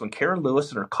from this. When Karen Lewis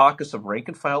and her caucus of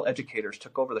rank-and-file educators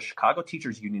took over the Chicago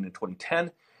Teachers Union in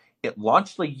 2010, it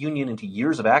launched the union into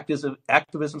years of activism,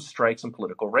 strikes, and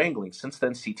political wrangling. Since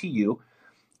then, CTU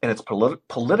and its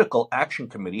political action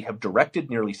committee have directed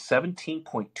nearly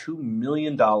 $17.2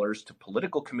 million to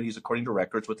political committees, according to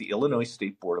records with the Illinois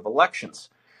State Board of Elections.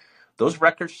 Those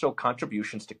records show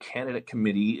contributions to candidate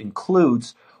committee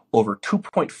includes over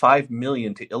 $2.5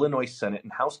 million to Illinois Senate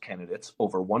and House candidates,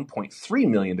 over $1.3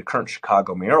 million to current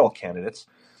Chicago mayoral candidates,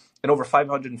 and over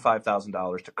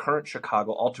 $505,000 to current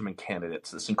Chicago alderman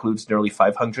candidates. This includes nearly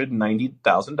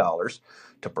 $590,000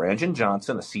 to Brandon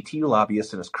Johnson, a CTU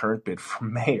lobbyist, in his current bid for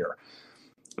mayor.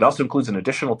 It also includes an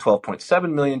additional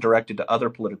 $12.7 million directed to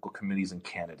other political committees and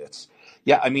candidates.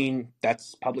 Yeah,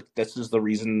 that's public. This is the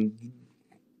reason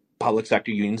public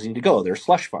sector unions need to go. They're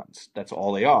slush funds. That's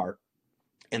all they are.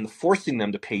 And forcing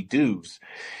them to pay dues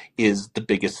is the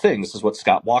biggest thing. This is what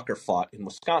Scott Walker fought in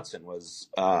Wisconsin, was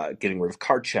getting rid of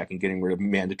card check and getting rid of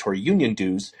mandatory union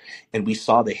dues. And we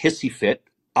saw the hissy fit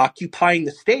occupying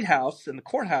the state house and the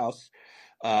courthouse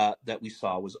that we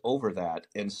saw was over that.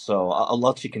 And so I'll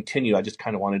let you continue. I just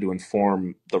kind of wanted to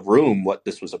inform the room what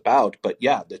this was about. But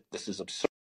yeah, this is absurd.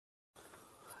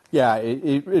 Yeah,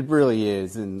 it really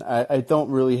is, and I don't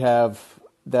really have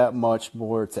that much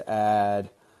more to add.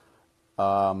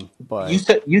 You But I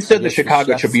said the guess the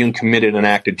Chicago chefs. Tribune committed an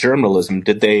act of journalism.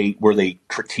 Were they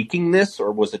critiquing this,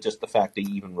 or was it just the fact they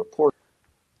even reported?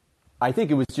 I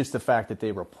think it was just the fact that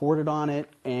they reported on it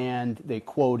and they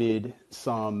quoted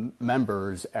some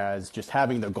members as just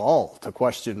having the gall to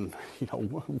question,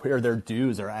 where their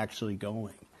dues are actually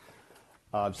going.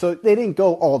 So they didn't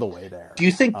go all the way there. Do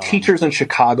you think teachers in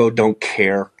Chicago don't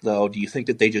care, though? Do you think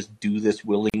that they just do this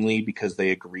willingly because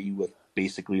they agree with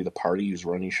basically the party who's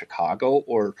running Chicago?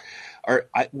 Or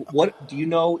what do you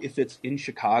know if it's in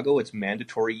Chicago, it's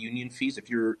mandatory union fees? If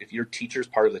your teacher's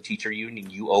part of the teacher union,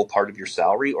 you owe part of your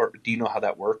salary, or do you know how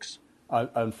that works?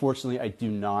 Unfortunately, I do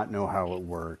not know how it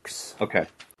works. Okay.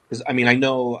 Because I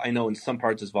know in some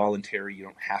parts it's voluntary. You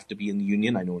don't have to be in the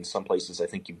union. I know in some places I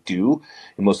think you do.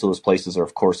 And most of those places are,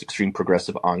 of course, extreme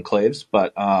progressive enclaves.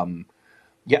 But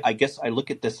yeah, I guess I look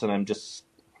at this and I'm just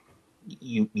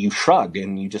you shrug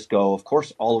and you just go, of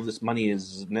course, all of this money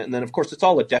is, and then of course it's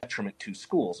all a detriment to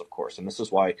schools, of course, and this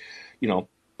is why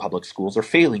public schools are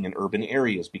failing in urban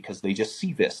areas because they just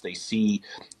see this. They see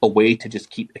a way to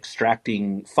just keep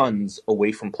extracting funds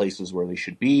away from places where they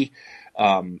should be.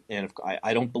 And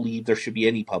I don't believe there should be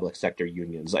any public sector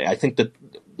unions. I think that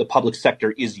the public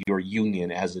sector is your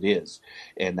union as it is.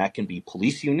 And that can be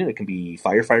police union, it can be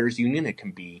firefighters union, it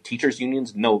can be teachers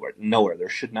unions. Nowhere. There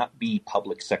should not be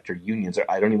public sector unions.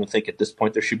 I don't even think at this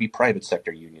point there should be private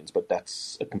sector unions, but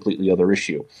that's a completely other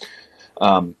issue.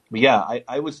 But yeah,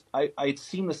 I'd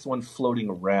seen this one floating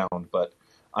around, but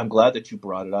I'm glad that you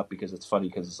brought it up because it's funny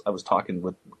because I was talking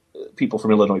with people from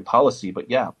Illinois Policy,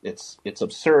 but yeah, it's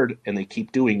absurd and they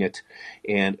keep doing it.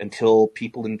 And until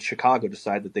people in Chicago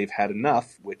decide that they've had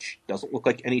enough, which doesn't look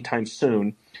like anytime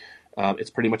soon, it's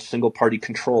pretty much single party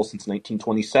control since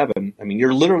 1927. I mean,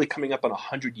 you're literally coming up on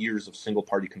 100 years of single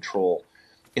party control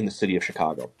in the city of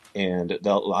Chicago, and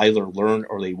they'll either learn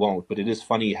or they won't. But it is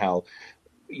funny how,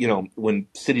 when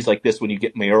cities like this, when you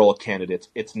get mayoral candidates,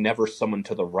 it's never someone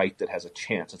to the right that has a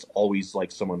chance. It's always like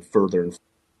someone further and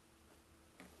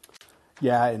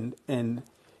Yeah, and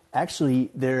actually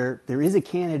there is a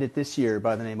candidate this year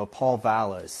by the name of Paul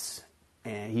Vallis,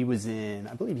 and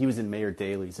I believe he was in Mayor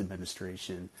Daley's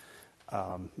administration,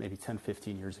 maybe 10,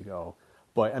 15 years ago.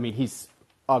 But I mean, he's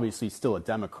obviously still a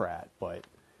Democrat, but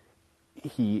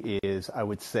he is, I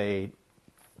would say,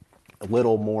 a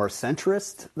little more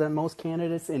centrist than most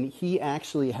candidates, and he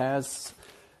actually has,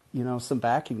 some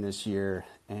backing this year,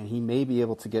 and he may be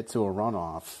able to get to a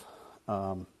runoff,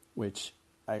 which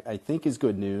I think is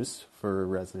good news for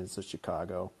residents of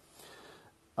Chicago.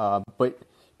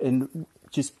 And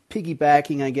just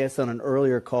piggybacking, I guess, on an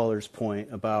earlier caller's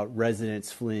point about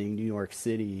residents fleeing New York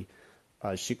City,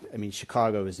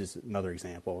 Chicago is just another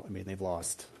example. I mean, they've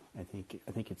lost, I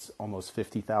think it's almost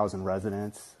 50,000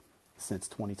 residents since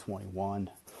 2021.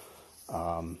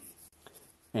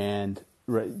 And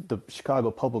the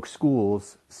Chicago Public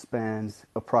Schools spends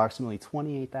approximately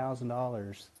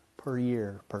 $28,000 per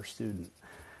year per student.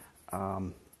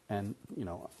 And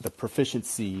the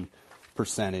proficiency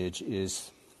percentage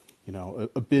is,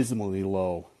 abysmally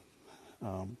low,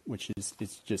 which is,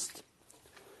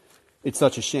 it's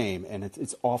such a shame. And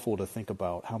it's awful to think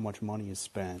about how much money is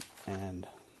spent and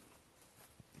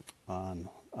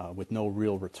with no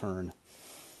real return.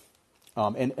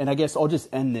 And I guess I'll just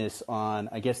end this on,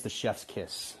 the chef's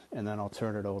kiss, and then I'll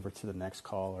turn it over to the next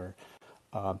caller,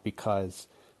 because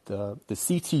the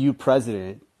CTU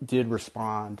president did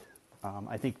respond,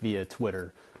 I think via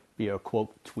Twitter, via a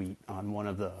quote tweet on one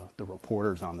of the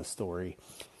reporters on the story.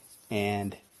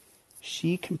 And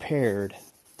she compared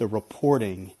the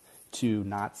reporting to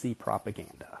Nazi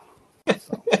propaganda.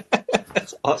 So,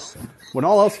 that's awesome. when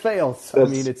all else fails,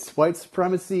 it's white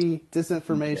supremacy,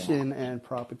 disinformation, and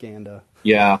propaganda.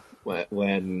 Yeah,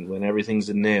 when everything's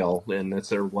a nail, and that's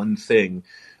their one thing.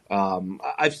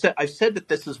 I've said that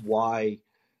this is why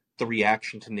the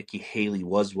reaction to Nikki Haley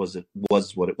was what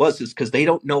it was, is because they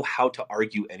don't know how to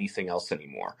argue anything else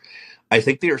anymore. I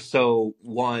think they are so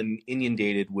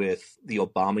inundated with the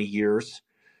Obama years.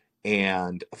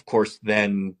 And of course,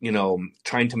 then,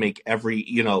 trying to make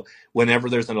whenever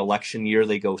there's an election year,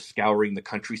 they go scouring the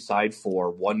countryside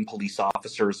for one police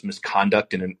officer's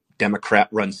misconduct in a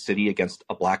Democrat-run city against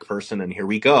a black person. And here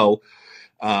we go.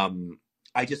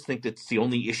 I just think that's the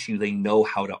only issue they know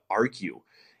how to argue.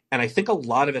 And I think a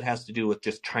lot of it has to do with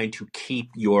just trying to keep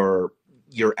your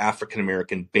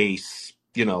African-American base,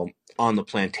 on the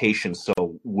plantation, so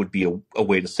would be a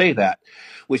way to say that,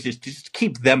 which is just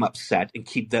keep them upset and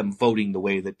keep them voting the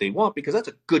way that they want, because that's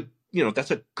a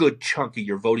good chunk of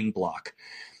your voting block.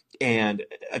 And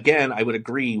again, I would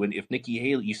agree if Nikki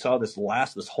Haley, you saw this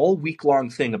whole week-long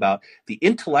thing about the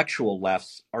intellectual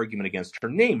left's argument against her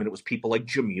name, and it was people like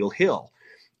Jameel Hill.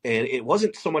 And it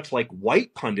wasn't so much like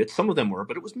white pundits, some of them were,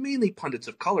 but it was mainly pundits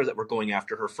of color that were going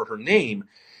after her for her name.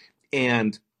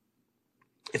 And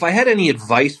if I had any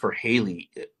advice for Haley,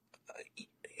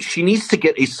 she needs to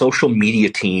get a social media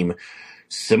team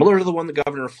similar to the one the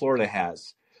governor of Florida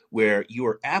has, where you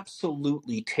are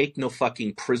absolutely take no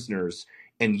fucking prisoners,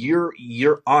 and you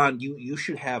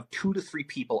should have 2 to 3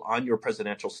 people on your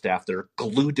presidential staff that are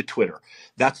glued to Twitter.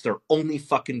 That's their only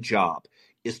fucking job,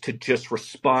 is to just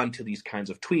respond to these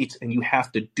kinds of tweets, and you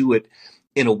have to do it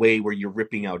in a way where you're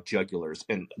ripping out jugulars.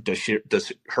 And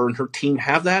does her and her team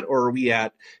have that, or are we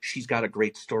at she's got a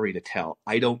great story to tell?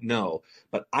 I don't know,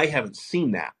 but I haven't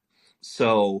seen that.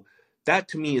 So that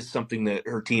to me is something that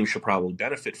her team should probably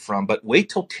benefit from. But wait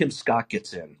till Tim Scott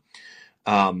gets in.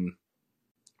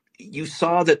 You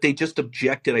saw that they just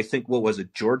objected, I think, what was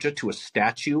it, Georgia, to a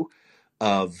statue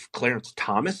of Clarence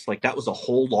Thomas. Like, that was a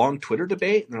whole long Twitter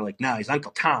debate. And they're like, no, he's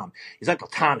Uncle Tom. He's Uncle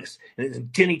Thomas. And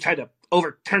then he tried to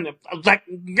overturn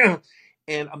the...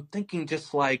 And I'm thinking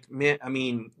just like, man, I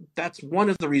mean, that's one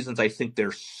of the reasons I think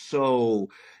they're so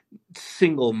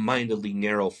single-mindedly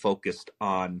narrow-focused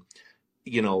on,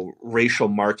 racial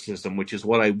Marxism, which is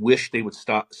what I wish they would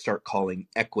start calling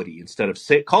equity. Instead of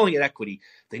calling it equity,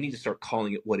 they need to start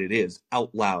calling it what it is out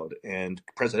loud. And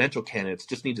presidential candidates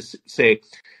just need to say,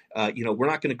 we're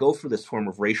not going to go for this form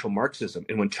of racial Marxism.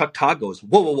 And when Chuck Todd goes,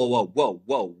 whoa,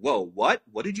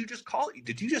 what did you just call it?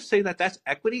 Did you just say that that's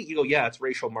equity? You go, yeah, it's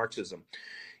racial Marxism.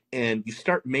 And you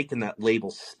start making that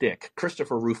label stick.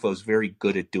 Christopher Rufo is very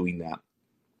good at doing that.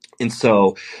 And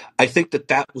so I think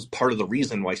that was part of the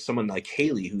reason why someone like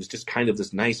Haley, who's just kind of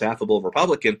this nice, affable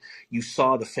Republican, you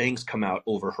saw the fangs come out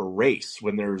over her race.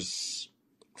 When there's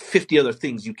 50 other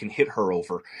things you can hit her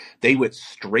over, they went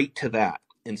straight to that.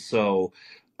 And so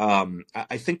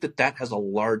I think that has a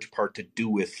large part to do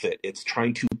with it. It's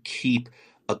trying to keep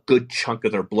a good chunk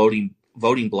of their voting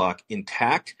bloc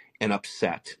intact and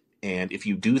upset. And if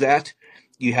you do that,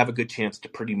 you have a good chance to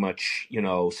pretty much,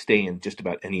 stay in just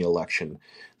about any election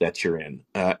that you're in.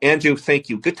 Andrew, thank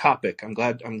you. Good topic. I'm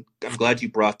glad you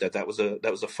brought that. That was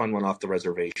a fun one off the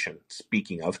reservation.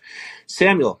 Speaking of,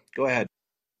 Samuel, go ahead.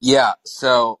 Yeah.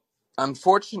 So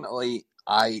unfortunately,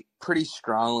 I pretty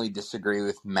strongly disagree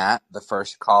with Matt, the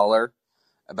first caller,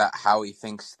 about how he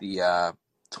thinks the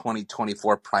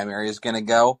 2024 primary is going to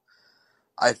go.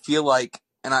 I feel like,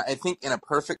 and I think in a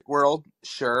perfect world,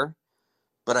 sure.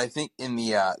 But I think in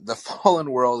the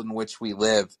fallen world in which we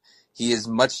live, he is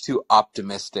much too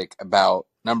optimistic about,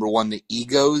 number one, the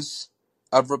egos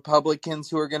of Republicans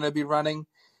who are going to be running,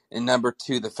 and number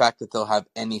two, the fact that they'll have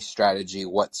any strategy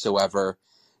whatsoever,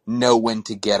 know when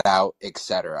to get out,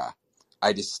 etc.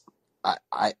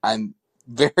 I'm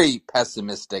very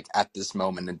pessimistic at this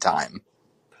moment in time.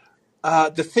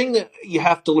 The thing that you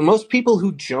have to, most people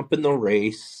who jump in the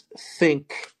race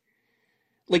think,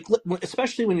 like,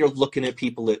 especially when you're looking at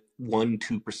people at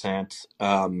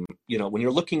 1-2%, when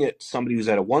you're looking at somebody who's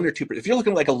at a 1 or 2%, if you're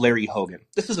looking at like a Larry Hogan,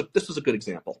 this was a good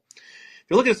example. If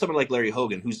you're looking at someone like Larry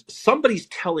Hogan, who's somebody's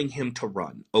telling him to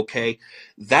run, okay,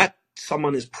 that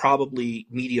someone is probably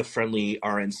media-friendly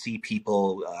RNC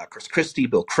people, Chris Christie,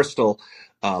 Bill Kristol,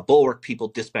 Bulwark people,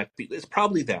 Dispatch people. It's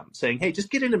probably them saying, hey, just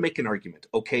get in and make an argument,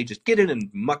 okay? Just get in and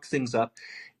muck things up.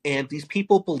 And these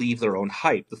people believe their own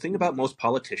hype. The thing about most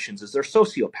politicians is they're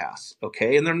sociopaths,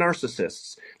 okay? And they're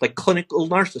narcissists, like clinical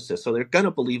narcissists. So they're going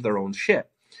to believe their own shit.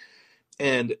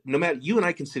 And no matter, you and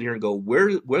I can sit here and go, where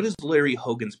is Larry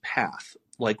Hogan's path?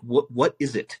 Like, what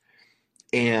is it?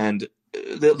 And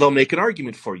they'll make an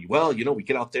argument for you. Well, we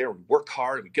get out there and work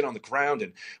hard and we get on the ground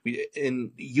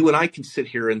and you and I can sit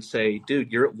here and say,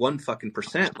 dude, you're at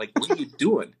 1%. Like, what are you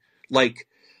doing? Like,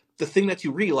 the thing that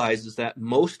you realize is that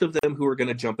most of them who are going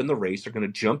to jump in the race are going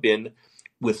to jump in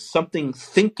with something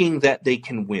thinking that they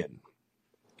can win.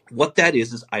 What that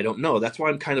is I don't know. That's why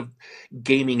I'm kind of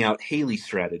gaming out Haley's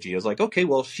strategy. I was like, okay,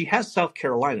 well, she has South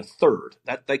Carolina third.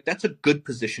 That's a good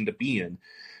position to be in.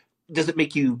 Does it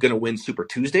make you going to win Super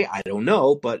Tuesday? I don't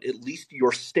know, but at least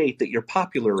your state that you're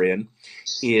popular in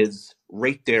is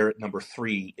right there at number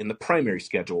 3 in the primary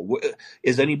schedule.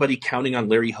 Is anybody counting on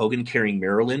Larry Hogan carrying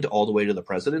Maryland all the way to the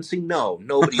presidency? No,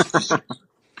 nobody's.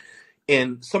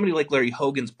 And somebody like Larry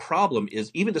Hogan's problem is,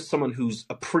 even to someone who's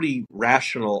a pretty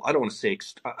rational, I don't want to say,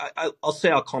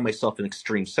 I'll call myself an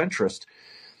extreme centrist.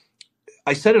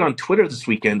 I said it on Twitter this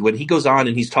weekend when he goes on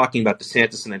and he's talking about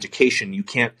DeSantis and education. You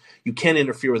can't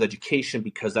interfere with education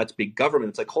because that's big government.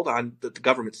 It's like, hold on, the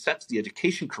government sets the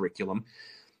education curriculum.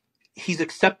 he's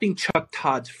accepting Chuck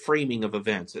Todd's framing of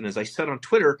events. And as I said on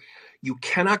Twitter, you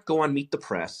cannot go on Meet the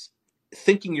Press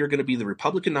thinking you're going to be the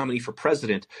Republican nominee for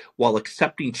president while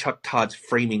accepting Chuck Todd's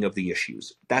framing of the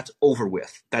issues. That's over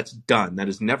with. That's done. That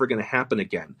is never going to happen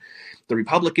again. The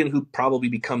Republican who probably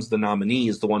becomes the nominee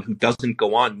is the one who doesn't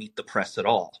go on Meet the Press at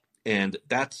all. And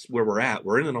that's where we're at.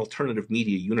 We're in an alternative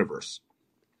media universe.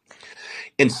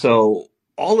 And so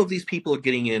all of these people are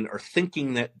getting in are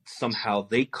thinking that somehow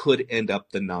they could end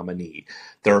up the nominee.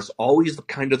 There's always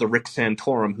kind of the Rick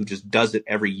Santorum who just does it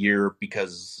every year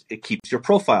because it keeps your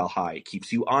profile high, it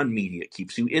keeps you on media, it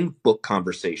keeps you in book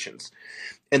conversations.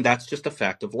 And that's just a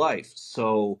fact of life.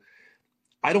 So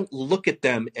I don't look at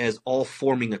them as all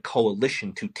forming a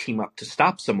coalition to team up to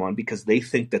stop someone because they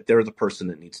think that they're the person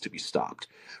that needs to be stopped,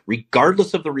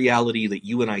 regardless of the reality that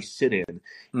you and I sit in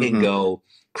and go,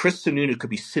 Chris Sununu could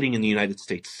be sitting in the United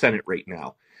States Senate right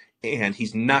now, and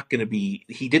he's not going to be,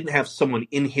 he didn't have someone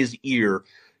in his ear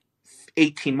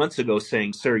 18 months ago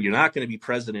saying, sir, you're not going to be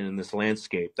president in this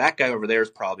landscape. That guy over there is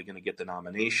probably going to get the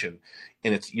nomination.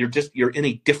 And you're in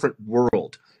a different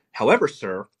world. However,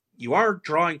 sir, you are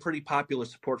drawing pretty popular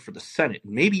support for the Senate.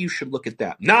 Maybe you should look at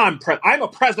that. No, I'm a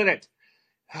president.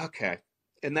 Okay.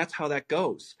 And that's how that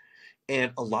goes.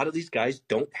 And a lot of these guys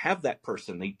don't have that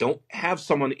person. They don't have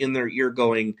someone in their ear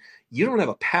going, you don't have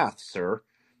a path, sir.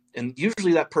 And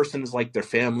usually that person is like their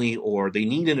family or they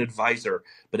need an advisor.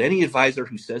 But any advisor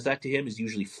who says that to him is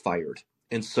usually fired.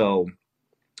 And so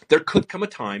there could come a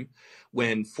time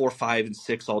when 4, 5, and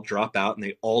 6 all drop out and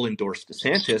they all endorse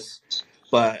DeSantis.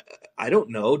 But I don't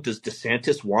know. Does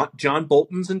DeSantis want John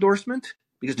Bolton's endorsement?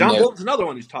 Because John Bolton's another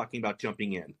one who's talking about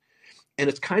jumping in. And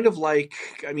it's kind of like,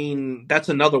 I mean, that's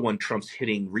another one Trump's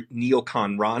hitting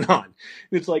neocon Ron on.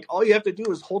 It's like, all you have to do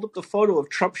is hold up the photo of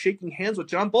Trump shaking hands with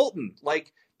John Bolton.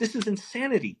 Like, this is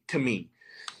insanity to me.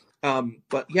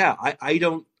 But yeah,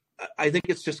 I think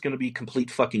it's just going to be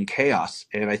complete fucking chaos.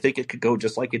 And I think it could go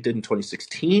just like it did in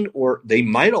 2016, or they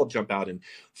might all jump out and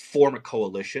form a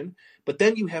coalition. But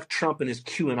then you have Trump and his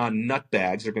QAnon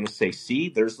nutbags are going to say, see,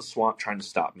 there's the swamp trying to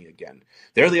stop me again.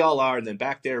 There they all are. And then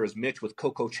back there is Mitch with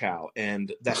Coco Chow.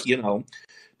 And that,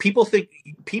 people think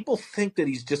that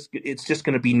it's just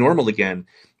going to be normal again.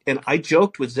 And I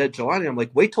joked with Zed Jelani, I'm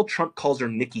like, wait till Trump calls her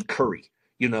Nikki Curry.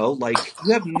 Like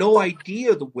you have no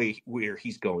idea the way where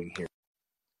he's going here.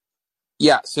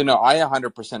 Yeah, so no, I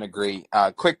 100% agree.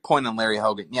 Quick point on Larry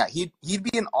Hogan. Yeah, he'd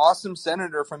be an awesome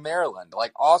senator from Maryland,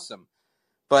 like awesome.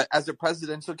 But as a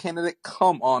presidential candidate,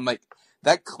 come on, like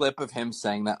that clip of him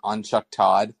saying that on Chuck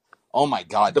Todd. Oh my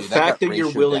God! The fact that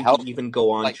you're willing to even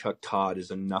go on Chuck Todd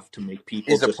is enough to make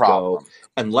people just go.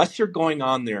 Unless you're going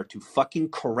on there to fucking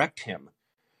correct him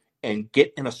and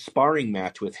get in a sparring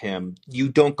match with him, you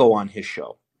don't go on his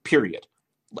show. Period,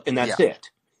 and that's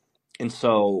it. And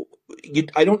so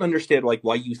I don't understand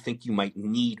why you think you might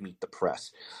need Meet the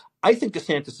Press. I think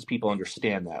DeSantis' people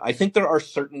understand that. I think there are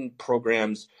certain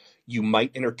programs you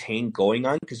might entertain going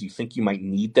on because you think you might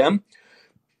need them.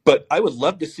 But I would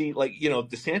love to see,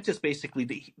 DeSantis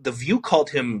basically, the View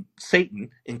called him Satan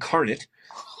incarnate,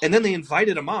 and then they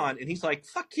invited him on, and he's like,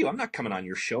 fuck you, I'm not coming on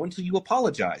your show until you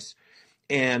apologize.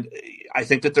 And I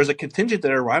think that there's a contingent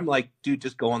there where I'm like, dude,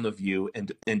 just go on The View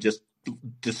and just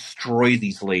destroy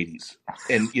these ladies.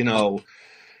 And,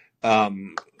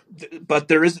 but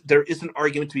there is an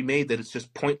argument to be made that it's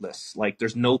just pointless. Like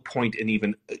there's no point in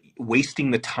even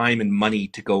wasting the time and money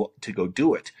to go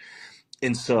do it.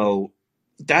 And so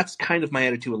that's kind of my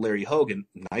attitude with Larry Hogan.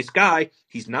 Nice guy.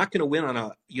 He's not going to win on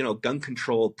a, gun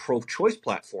control pro-choice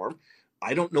platform.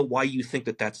 I don't know why you think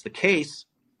that that's the case.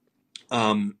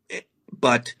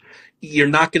 But you're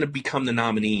not going to become the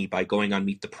nominee by going on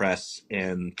Meet the Press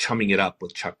and chumming it up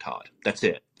with Chuck Todd. That's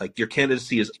it. Like your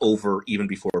candidacy is over even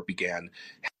before it began.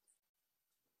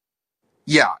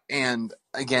 Yeah, and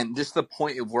again, just the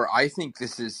point of where I think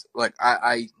this is like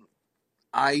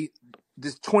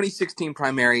this 2016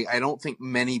 primary, I don't think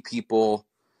many people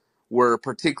were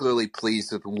particularly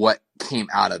pleased with what came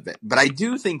out of it. But I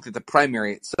do think that the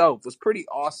primary itself was pretty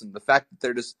awesome. The fact that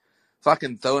they're just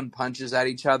fucking throwing punches at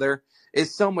each other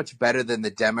is so much better than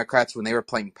the Democrats when they were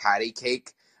playing patty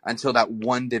cake until that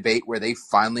one debate where they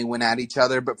finally went at each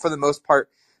other. But for the most part,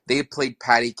 they played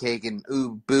patty cake and,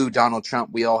 ooh, boo, Donald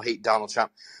Trump. We all hate Donald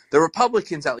Trump. The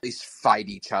Republicans at least fight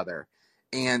each other.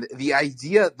 And the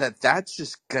idea that that's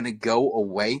just going to go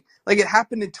away, like it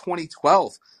happened in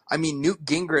 2012. I mean, Newt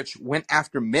Gingrich went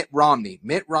after Mitt Romney.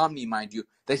 Mitt Romney, mind you,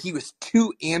 that he was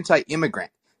too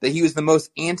anti-immigrant, that he was the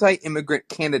most anti-immigrant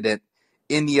candidate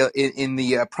in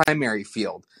the primary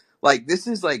field. Like, this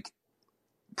is like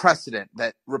precedent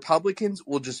that Republicans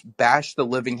will just bash the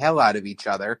living hell out of each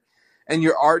other. And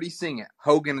you're already seeing it.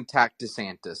 Hogan attacked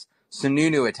DeSantis.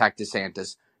 Sununu attacked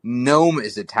DeSantis. Noam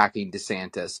is attacking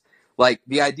DeSantis. Like,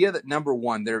 the idea that, number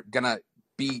one, they're gonna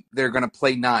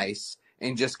play nice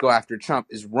and just go after Trump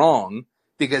is wrong,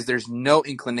 because there's no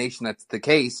inclination that's the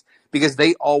case, because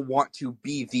they all want to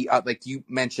be like you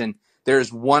mentioned,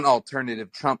 there's one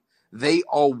alternative Trump. They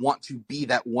all want to be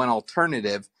that one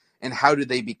alternative. And how do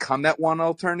they become that one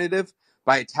alternative?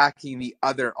 By attacking the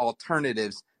other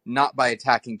alternatives, not by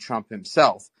attacking Trump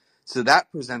himself. So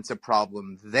that presents a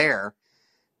problem there.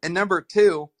 And number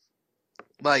two,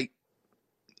 like,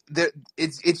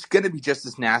 it's going to be just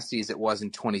as nasty as it was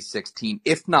in 2016,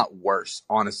 if not worse,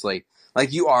 honestly.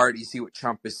 Like, you already see what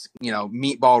Trump is,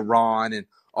 Meatball Ron and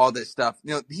all this stuff.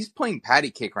 He's playing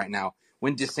patty cake right now.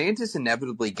 When DeSantis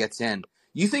inevitably gets in,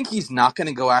 you think he's not going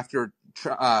to go after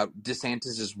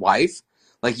DeSantis' wife?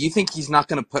 Like, you think he's not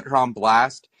going to put her on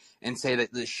blast and say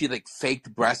that she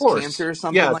faked breast cancer or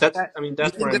something that? I mean,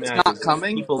 that's where I'm that's at. not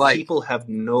coming. People have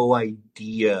no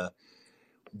idea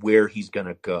where he's going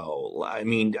to go. I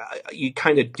mean, you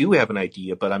kind of do have an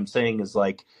idea, but I'm saying is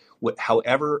like,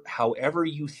 however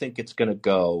you think it's going to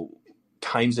go,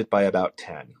 times it by about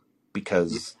 10,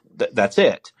 because that's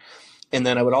it. And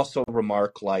then I would also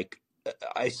remark, like,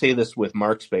 I say this with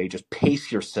Mark's Bay, just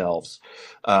pace yourselves.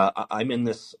 I'm in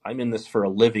this for a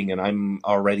living, and I'm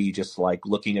already just like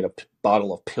looking at a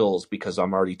bottle of pills because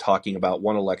I'm already talking about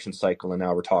one election cycle, and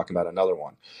now we're talking about another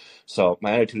one. So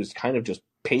my attitude is kind of just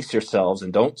pace yourselves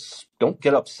and don't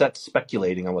get upset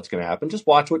speculating on what's going to happen. Just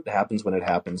watch what happens when it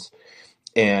happens.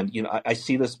 And, I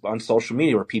see this on social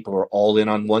media where people are all in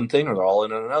on one thing or they're all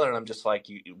in on another. And I'm just like,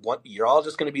 you're all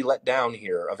just going to be let down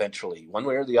here eventually, one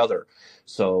way or the other.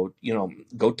 So,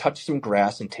 go touch some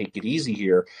grass and take it easy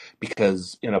here,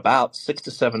 because in about 6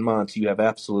 to 7 months, you have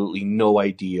absolutely no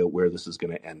idea where this is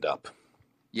going to end up.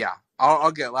 Yeah.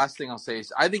 Last thing I'll say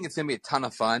is I think it's going to be a ton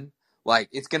of fun. Like,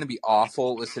 it's going to be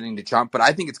awful listening to Trump, but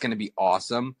I think it's going to be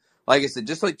awesome. Like I said,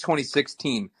 just like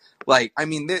 2016, like, I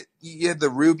mean, you had the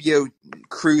Rubio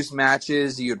Cruz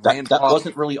matches. You had Rand that Paul.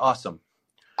 wasn't really awesome.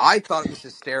 I thought it was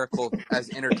hysterical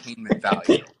as entertainment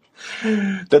value.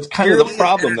 That's kind of the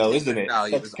problem, though, isn't it?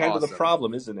 That's kind of the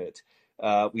problem, isn't it?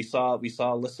 We saw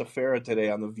Alyssa Farah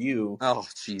today on The View. Oh,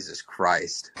 Jesus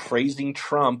Christ! Praising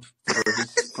Trump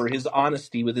for his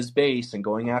honesty with his base and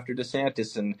going after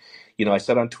DeSantis. And I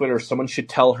said on Twitter, someone should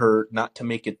tell her not to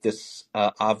make it this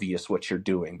obvious what you're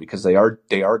doing, because they are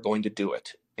going to do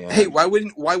it. And hey, why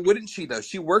wouldn't she though?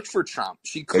 She worked for Trump.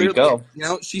 She clearly,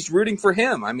 she's rooting for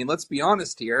him. I mean, let's be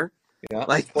honest here. Yeah,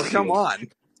 like, come on.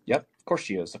 Yep, of course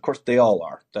she is. Of course they all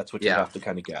are. That's what you have to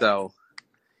kind of get. So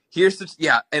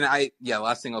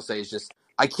last thing I'll say is just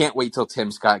I can't wait till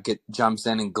Tim Scott jumps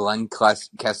in and Glenn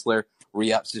Kessler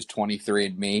re-ups his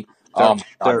 23andMe.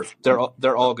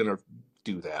 They're all gonna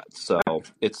do that. So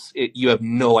you have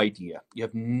no idea. You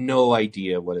have no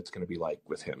idea what it's gonna be like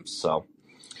with him. So,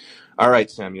 all right,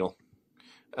 Samuel.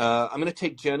 I'm gonna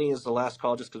take Jenny as the last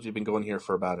call just because we've been going here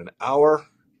for about an hour.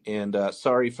 And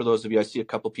sorry for those of you. I see a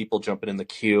couple people jumping in the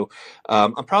queue.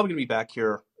 I'm probably gonna be back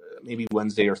here maybe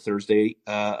Wednesday or Thursday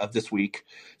of this week.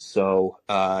 So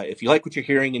if you like what you're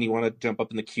hearing and you want to jump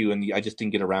up in the queue and I just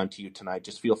didn't get around to you tonight,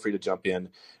 just feel free to jump in.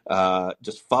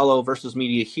 Just follow Versus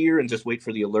Media here and just wait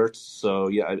for the alerts. So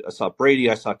yeah, I saw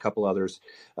Brady, I saw a couple others,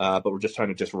 but we're just trying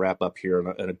to just wrap up here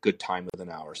in a good time of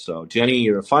an hour. So Jenny,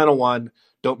 you're the final one.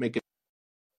 Don't make it.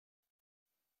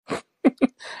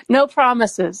 No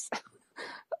promises.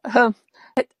 I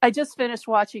just finished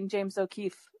watching James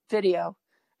O'Keefe video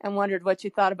and wondered what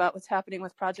you thought about what's happening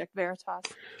with Project Veritas.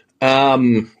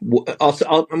 I'm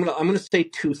gonna say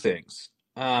two things.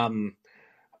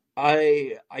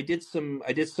 I did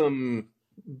some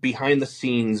behind the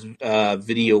scenes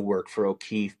video work for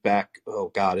O'Keefe back. Oh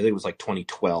God, I think it was like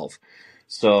 2012.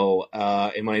 So,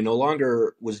 and when I no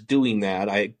longer was doing that,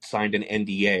 I signed an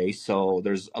NDA. So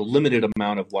there's a limited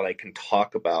amount of what I can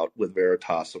talk about with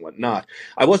Veritas and whatnot.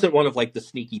 I wasn't one of like the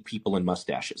sneaky people in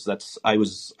mustaches. I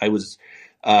was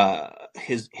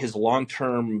his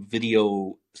long-term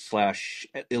video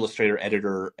 / Illustrator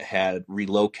editor had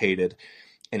relocated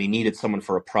and he needed someone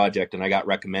for a project, and I got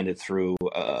recommended through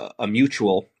a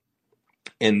mutual.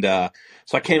 And so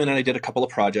I came in and I did a couple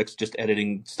of projects, just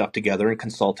editing stuff together, and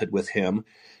consulted with him.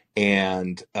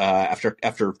 And after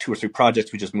 2 or 3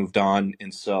 projects, we just moved on.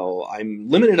 And so I'm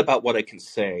limited about what I can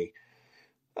say.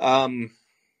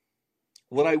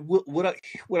 What I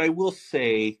will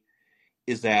say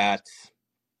is that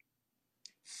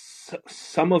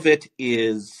some of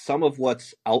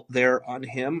what's out there on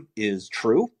him is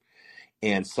true,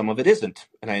 and some of it isn't.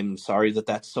 And I'm sorry that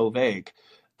that's so vague.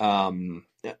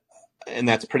 And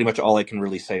that's pretty much all I can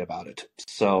really say about it.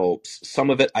 So some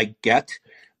of it I get.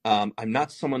 I'm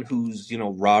not someone who's,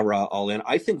 rah-rah all in.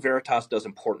 I think Veritas does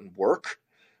important work.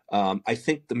 I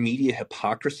think the media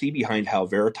hypocrisy behind how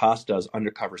Veritas does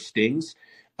undercover stings,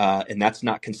 and that's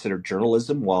not considered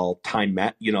journalism, while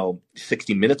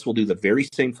 60 Minutes will do the very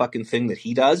same fucking thing that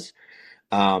he does.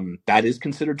 That is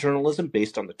considered journalism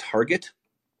based on the target.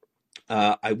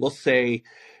 I will say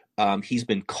he's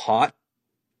been caught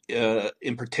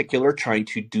in particular trying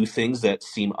to do things that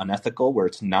seem unethical, where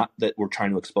it's not that we're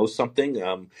trying to expose something.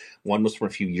 One was from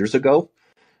a few years ago.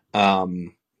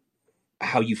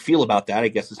 How you feel about that, I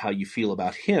guess, is how you feel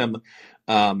about him.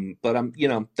 But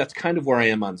that's kind of where I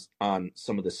am on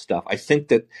some of this stuff. I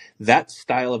think that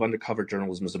style of undercover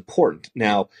journalism is important.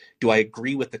 Now, do I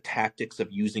agree with the tactics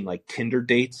of using like Tinder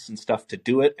dates and stuff to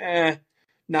do it?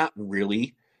 Not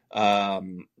really.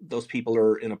 Those people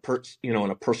are in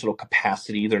a personal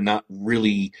capacity. They're not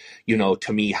really,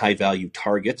 to me, high value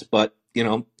targets, but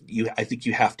I think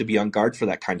you have to be on guard for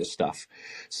that kind of stuff.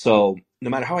 So no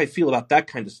matter how I feel about that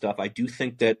kind of stuff, I do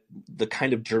think that the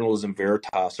kind of journalism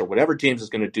Veritas or whatever James is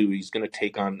going to do, he's going to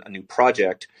take on a new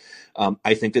project.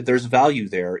 I think that there's value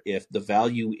there if the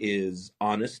value is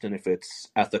honest and if it's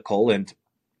ethical. And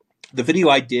the video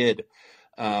I did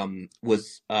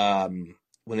was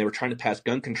when they were trying to pass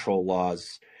gun control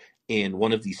laws in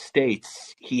one of these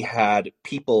states. He had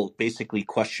people basically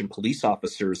question police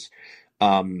officers,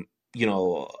 on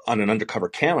an undercover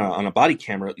camera, on a body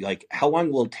camera, like, how long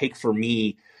will it take for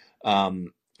me?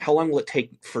 How long will it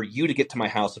take for you to get to my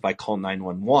house if I call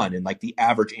 911? And like the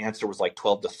average answer was like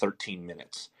 12 to 13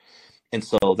 minutes. And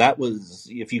so that was,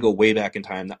 if you go way back in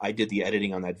time, I did the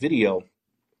editing on that video.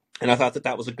 And I thought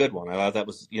that was a good one. I thought that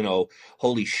was,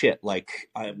 holy shit. Like,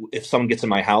 if someone gets in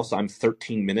my house, I'm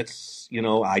 13 minutes,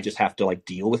 I just have to like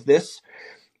deal with this.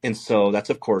 And so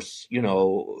that's, of course,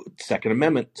 Second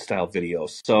Amendment style video.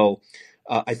 So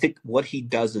I think what he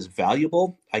does is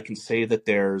valuable. I can say that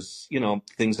there's,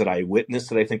 things that I witnessed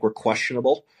that I think were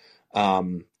questionable.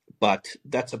 But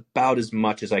that's about as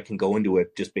much as I can go into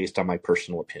it just based on my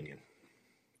personal opinion.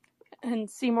 And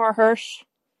Seymour Hersh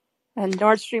and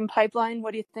Nord Stream pipeline,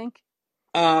 what do you think?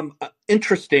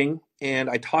 Interesting. And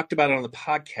I talked about it on the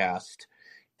podcast.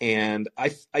 And I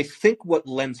think what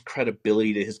lends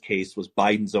credibility to his case was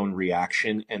Biden's own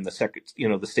reaction and the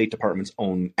State Department's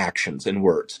own actions and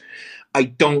words. I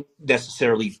don't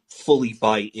necessarily fully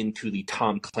buy into the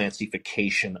Tom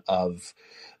Clancyfication of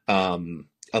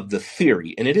the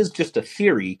theory. And it is just a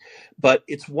theory, but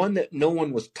it's one that no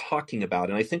one was talking about.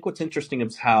 And I think what's interesting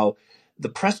is how the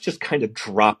press just kind of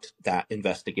dropped that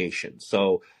investigation.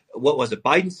 So what was it?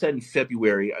 Biden said in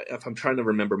February, if I'm trying to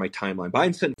remember my timeline,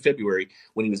 Biden said in February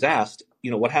when he was asked,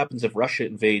 what happens if Russia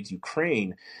invades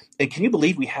Ukraine? And can you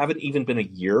believe we haven't even been a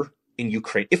year in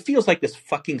Ukraine? It feels like this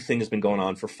fucking thing has been going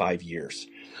on for 5 years.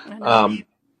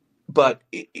 But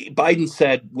Biden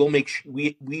said, we'll make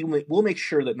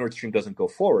sure that Nord Stream doesn't go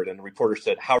forward. And the reporter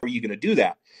said, how are you going to do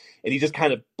that? And he just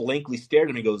kind of blankly stared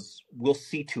at him and goes, we'll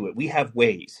see to it. We have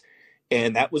ways.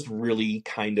 And that was really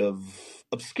kind of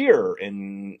obscure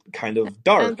and kind of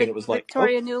dark. And it was like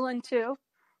Victoria Nuland too.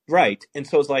 Right. And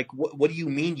so it's like, what do you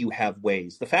mean you have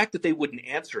ways? The fact that they wouldn't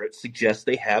answer it suggests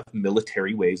they have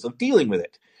military ways of dealing with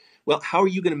it. Well, how are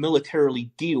you going to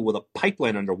militarily deal with a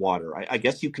pipeline underwater? I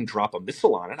guess you can drop a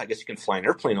missile on it. I guess you can fly an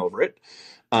airplane over it.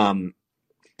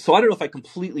 So I don't know if I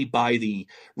completely buy the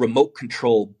remote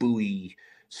control buoy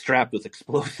strapped with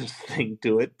explosives thing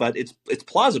to it, but it's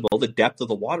plausible. The depth of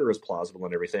the water is plausible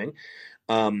and everything.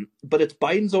 But it's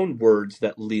Biden's own words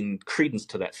that lend credence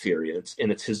to that theory.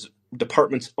 And it's his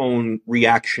department's own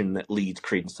reaction that leads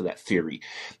credence to that theory.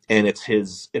 And it's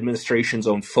his administration's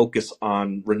own focus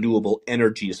on renewable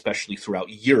energy, especially throughout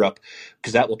Europe,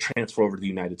 because that will transfer over to the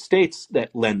United States,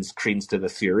 that lends credence to the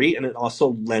theory. And it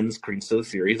also lends credence to the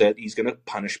theory that he's going to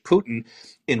punish Putin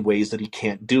in ways that he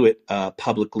can't do it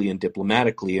publicly and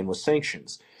diplomatically and with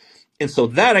sanctions. And so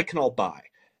that I can all buy.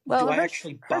 Well, do I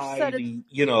actually buy the,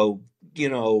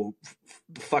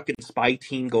 fucking spy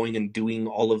team going and doing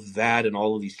all of that and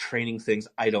all of these training things?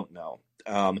 I don't know.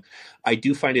 I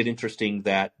do find it interesting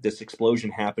that this explosion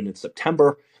happened in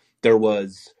September. There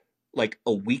was like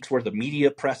a week's worth of media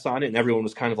press on it, and everyone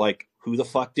was kind of like, who the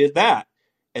fuck did that?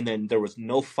 And then there was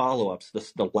no follow-ups.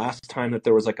 The last time that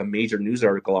there was like a major news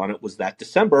article on it was that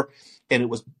December, and it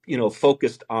was,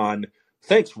 focused on,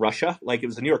 thanks, Russia. Like it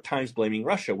was the New York Times blaming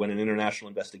Russia when an international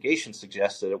investigation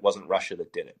suggests that it wasn't Russia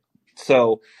that did it.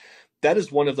 So that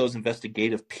is one of those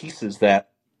investigative pieces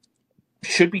that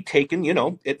should be taken,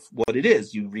 it's what it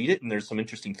is. You read it and there's some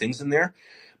interesting things in there.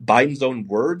 Biden's own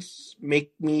words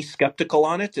make me skeptical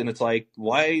on it. And it's like,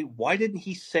 why didn't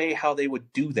he say how they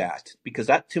would do that? Because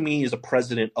that to me is a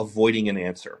president avoiding an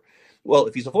answer. Well,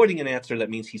 if he's avoiding an answer, that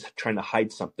means he's trying to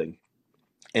hide something.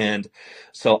 And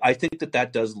so I think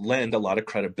that does lend a lot of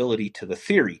credibility to the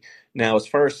theory. Now, as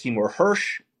far as Seymour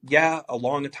Hersh, yeah, a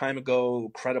long time ago,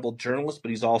 credible journalist, but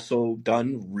he's also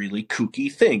done really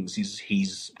kooky things.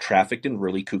 He's trafficked in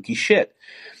really kooky shit.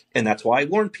 And that's why I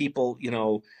warn people,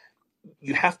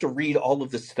 you have to read all of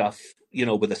this stuff,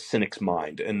 with a cynic's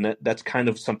mind. And that's kind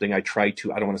of something I try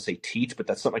to, I don't want to say teach, but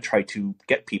that's something I try to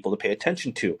get people to pay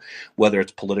attention to, whether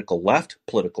it's political left,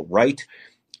 political right.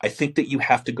 I think that you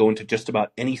have to go into just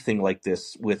about anything like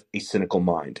this with a cynical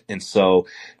mind. And so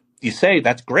you say,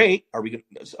 that's great. Are we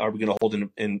going to hold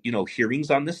in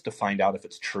hearings on this to find out if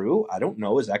it's true? I don't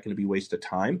know. Is that going to be a waste of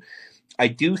time? I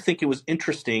do think it was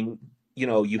interesting.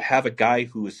 You have a guy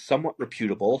who is somewhat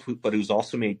reputable, but who's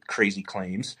also made crazy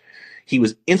claims. He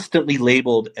was instantly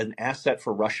labeled an asset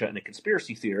for Russia and a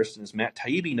conspiracy theorist. And as Matt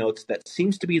Taibbi notes, that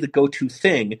seems to be the go-to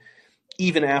thing,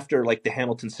 even after like the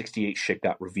Hamilton 68 shit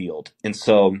got revealed. And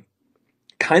so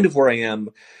kind of where I am,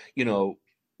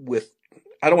 with,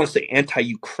 I don't want to say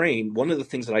anti-Ukraine. One of the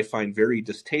things that I find very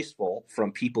distasteful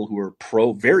from people who are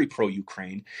very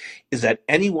pro-Ukraine is that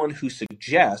anyone who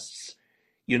suggests,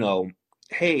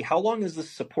 hey, how long is this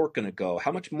support going to go?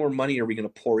 How much more money are we going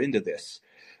to pour into this?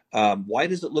 Why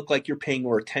does it look like you're paying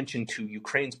more attention to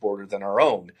Ukraine's border than our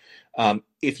own?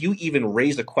 If you even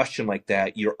raise a question like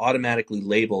that, you're automatically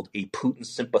labeled a Putin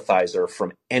sympathizer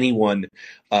from anyone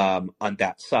on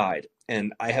that side.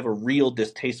 And I have a real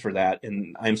distaste for that.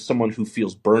 And I'm someone who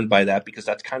feels burned by that because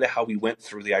that's kind of how we went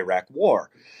through the Iraq war,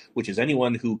 which is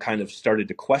anyone who kind of started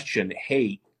to question,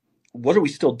 hey, what are we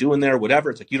still doing there? Whatever.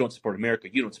 It's like, you don't support America.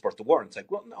 You don't support the war. And it's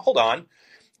like, well, no, hold on.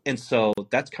 And so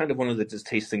that's kind of one of the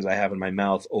distaste things I have in my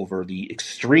mouth over the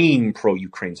extreme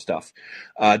pro-Ukraine stuff.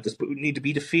 Does Putin need to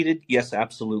be defeated? Yes,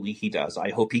 absolutely he does.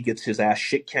 I hope he gets his ass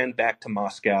shit-canned back to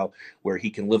Moscow where he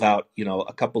can live out,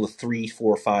 a couple of 3,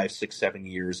 4, 5, 6, 7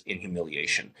 years in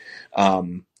humiliation.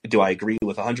 Do I agree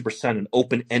with 100% an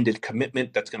open-ended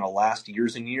commitment that's going to last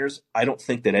years and years? I don't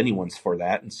think that anyone's for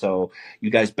that. And so you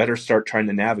guys better start trying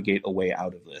to navigate a way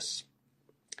out of this.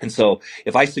 And so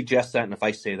if I suggest that and if I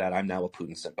say that, I'm now a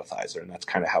Putin sympathizer, and that's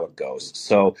kind of how it goes.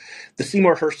 So the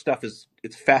Seymour Hersh stuff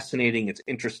it's fascinating. It's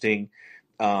interesting.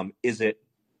 Is it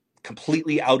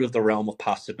completely out of the realm of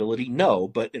possibility?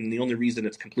 No, and the only reason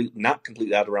it's not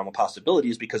completely out of the realm of possibility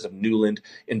is because of Nuland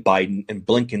and Biden and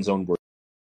Blinken's own words.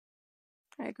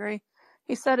 I agree.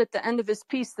 He said at the end of his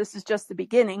piece, this is just the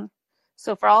beginning.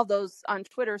 So for all those on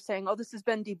Twitter saying, oh, this has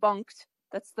been debunked,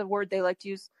 that's the word they like to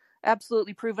use,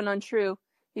 absolutely proven untrue.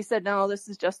 He said, no, this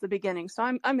is just the beginning. So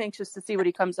I'm anxious to see what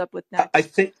he comes up with next. I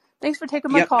think. Thanks for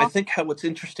taking my call. I think what's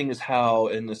interesting is how,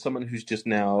 and as someone who's just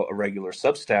now a regular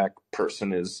Substack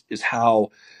person, is how,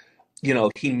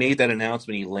 he made that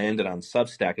announcement. He landed on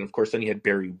Substack. And of course, then he had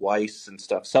Barry Weiss and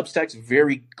stuff. Substack's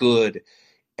very good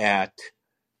at,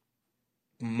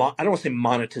 I don't want to say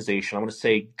monetization. I want to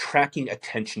say tracking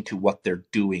attention to what they're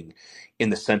doing in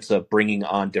the sense of bringing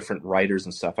on different writers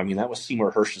and stuff. I mean, that was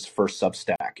Seymour Hersh's first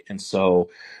Substack. And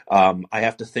so I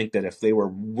have to think that if they were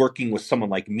working with someone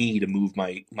like me to move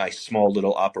my small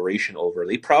little operation over,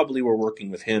 they probably were working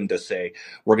with him to say,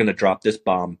 we're going to drop this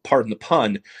bomb, pardon the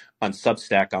pun, on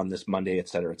Substack on this Monday, et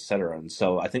cetera, et cetera. And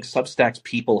so I think Substack's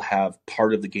people have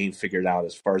part of the game figured out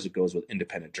as far as it goes with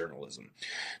independent journalism.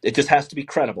 It just has to be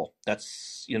credible.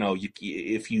 That's,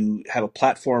 if you have a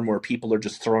platform where people are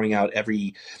just throwing out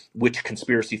every which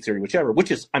conspiracy theory, whichever,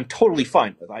 which is I'm totally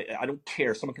fine with. I don't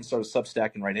care. Someone can start a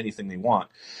Substack and write anything they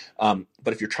want. But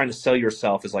if you're trying to sell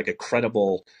yourself as like a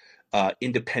credible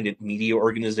independent media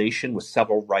organization with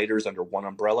several writers under one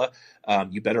umbrella,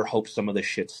 you better hope some of this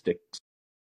shit sticks.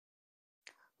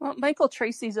 Well, Michael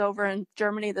Tracy's over in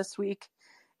Germany this week,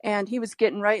 and he was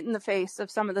getting right in the face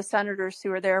of some of the senators who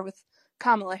were there with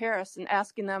Kamala Harris and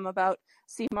asking them about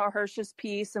Seymour Hersh's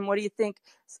piece and what do you think?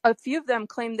 A few of them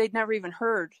claimed they'd never even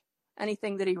heard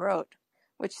anything that he wrote,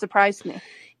 which surprised me.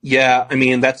 Yeah, I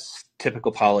mean, that's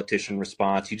typical politician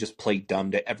response. You just play dumb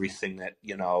to everything that,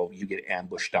 you get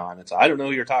ambushed on. It's, I don't know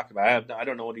what you're talking about. I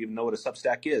don't even know what a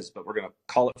Substack is, but we're going to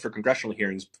call it for congressional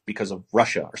hearings because of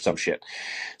Russia or some shit.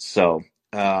 So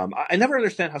I never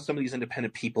understand how some of these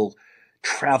independent people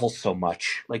travel so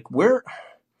much. Like,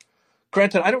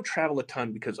 granted, I don't travel a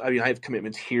ton because I have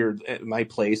commitments here at my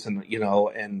place and,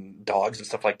 and dogs and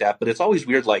stuff like that. But it's always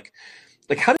weird. Like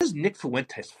how does Nick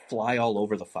Fuentes fly all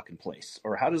over the fucking place?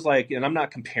 Or how does and I'm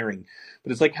not comparing,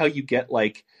 but it's like how you get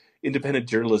independent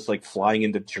journalists flying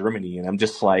into Germany. And I'm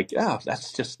just like,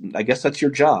 that's just, I guess that's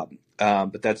your job.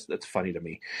 But that's funny to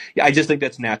me. Yeah, I just think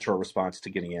that's natural response to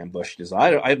getting ambushed. Is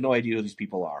I have no idea who these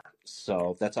people are.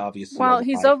 So that's obviously Well,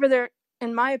 he's over there,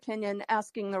 in my opinion,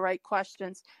 asking the right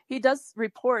questions. He does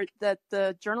report that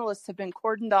the journalists have been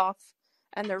cordoned off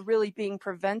and they're really being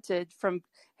prevented from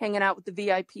hanging out with the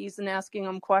VIPs and asking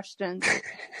them questions.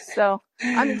 So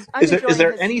I'm Is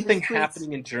there his anything tweets.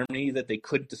 happening in Germany that they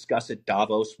couldn't discuss at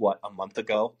Davos, a month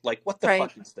ago? Like, what the Right.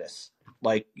 fuck is this?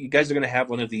 Like, you guys are going to have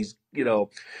one of these,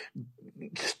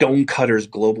 stonecutters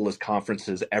globalist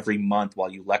conferences every month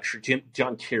while you lecture.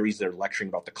 John Kerry's there lecturing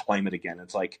about the climate again.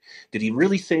 It's like, did he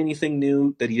really say anything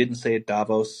new that he didn't say at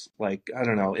Davos? Like, I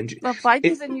don't know. Well,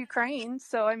 Biden's in Ukraine,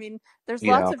 so I mean, there's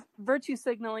lots of virtue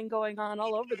signaling going on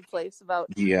all over the place about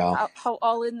how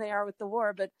all in they are with the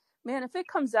war. But man, if it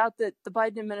comes out that the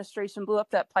Biden administration blew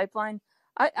up that pipeline,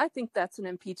 I think that's an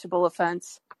impeachable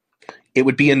offense. It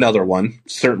would be another one,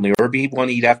 certainly, or be one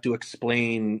he'd have to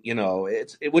explain.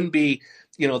 It wouldn't be,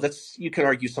 you could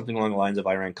argue something along the lines of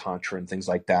Iran-Contra and things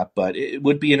like that, but it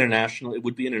would be international. It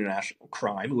would be an international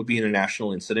crime. It would be an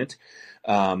international incident.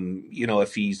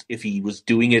 If he was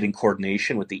doing it in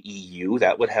coordination with the EU,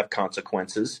 that would have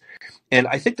consequences. And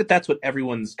I think that's what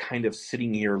everyone's kind of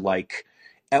sitting here like.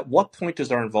 At what point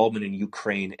does our involvement in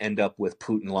Ukraine end up with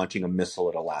Putin launching a missile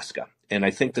at Alaska? And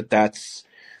I think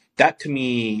that to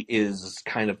me is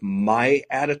kind of my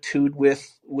attitude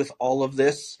with all of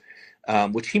this,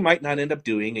 which he might not end up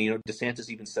doing. And, DeSantis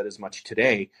even said as much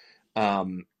today.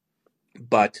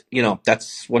 But,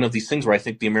 that's one of these things where I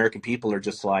think the American people are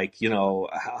just like,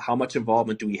 how much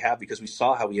involvement do we have? Because we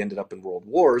saw how we ended up in world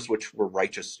wars, which were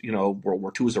righteous. World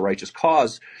War II was a righteous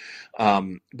cause.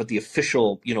 But the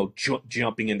official,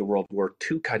 jumping into World War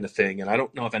II kind of thing. And I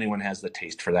don't know if anyone has the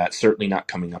taste for that. Certainly not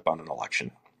coming up on an election.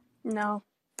 No.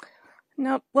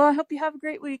 Well, I hope you have a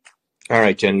great week. All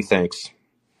right, Jenny. Thanks. It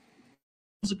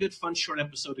was a good, fun, short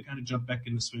episode to kind of jump back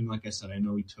in the swing. Like I said, I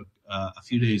know we took a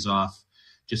few days off,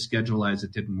 just schedule-wise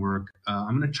it didn't work.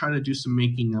 I'm going to try to do some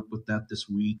making up with that this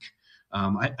week.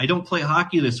 I don't play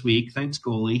hockey this week, thanks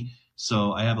goalie,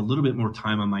 so I have a little bit more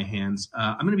time on my hands.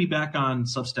 I'm going to be back on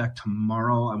Substack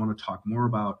tomorrow. I want to talk more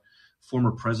about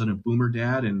former President Boomer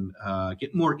Dad and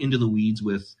get more into the weeds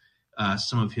with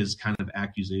some of his kind of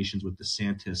accusations with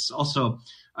DeSantis. Also,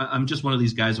 I'm just one of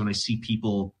these guys when I see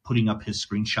people putting up his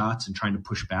screenshots and trying to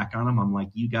push back on him, I'm like,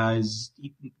 you guys,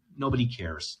 nobody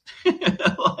cares.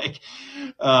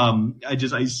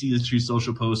 I see this through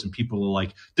social posts and people are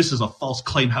like, this is a false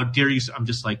claim. How dare you? I'm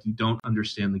just like, you don't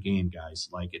understand the game, guys.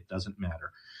 Like, it doesn't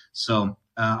matter. So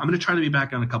I'm going to try to be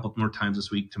back on a couple more times this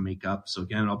week to make up. So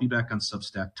again, I'll be back on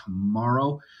Substack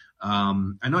tomorrow. I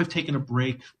know I've taken a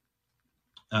break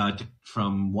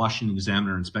from Washington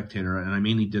Examiner and Spectator, and I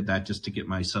mainly did that just to get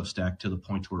my Substack to the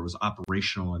point where it was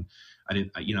operational and I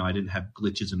didn't have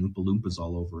glitches and Oompa Loompas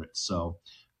all over it. So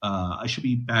I should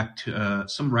be back to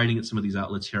some writing at some of these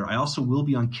outlets here. I also will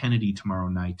be on Kennedy tomorrow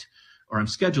night, or I'm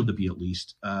scheduled to be at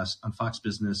least, on Fox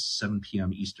Business, 7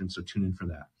 p.m. Eastern, so tune in for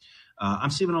that. I'm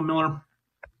Stephen O. Miller,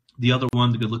 the other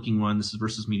one, the good-looking one. This is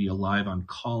Versus Media Live on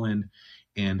Callin.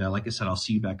 And like I said, I'll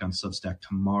see you back on Substack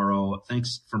tomorrow.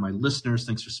 Thanks for my listeners.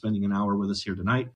 Thanks for spending an hour with us here tonight.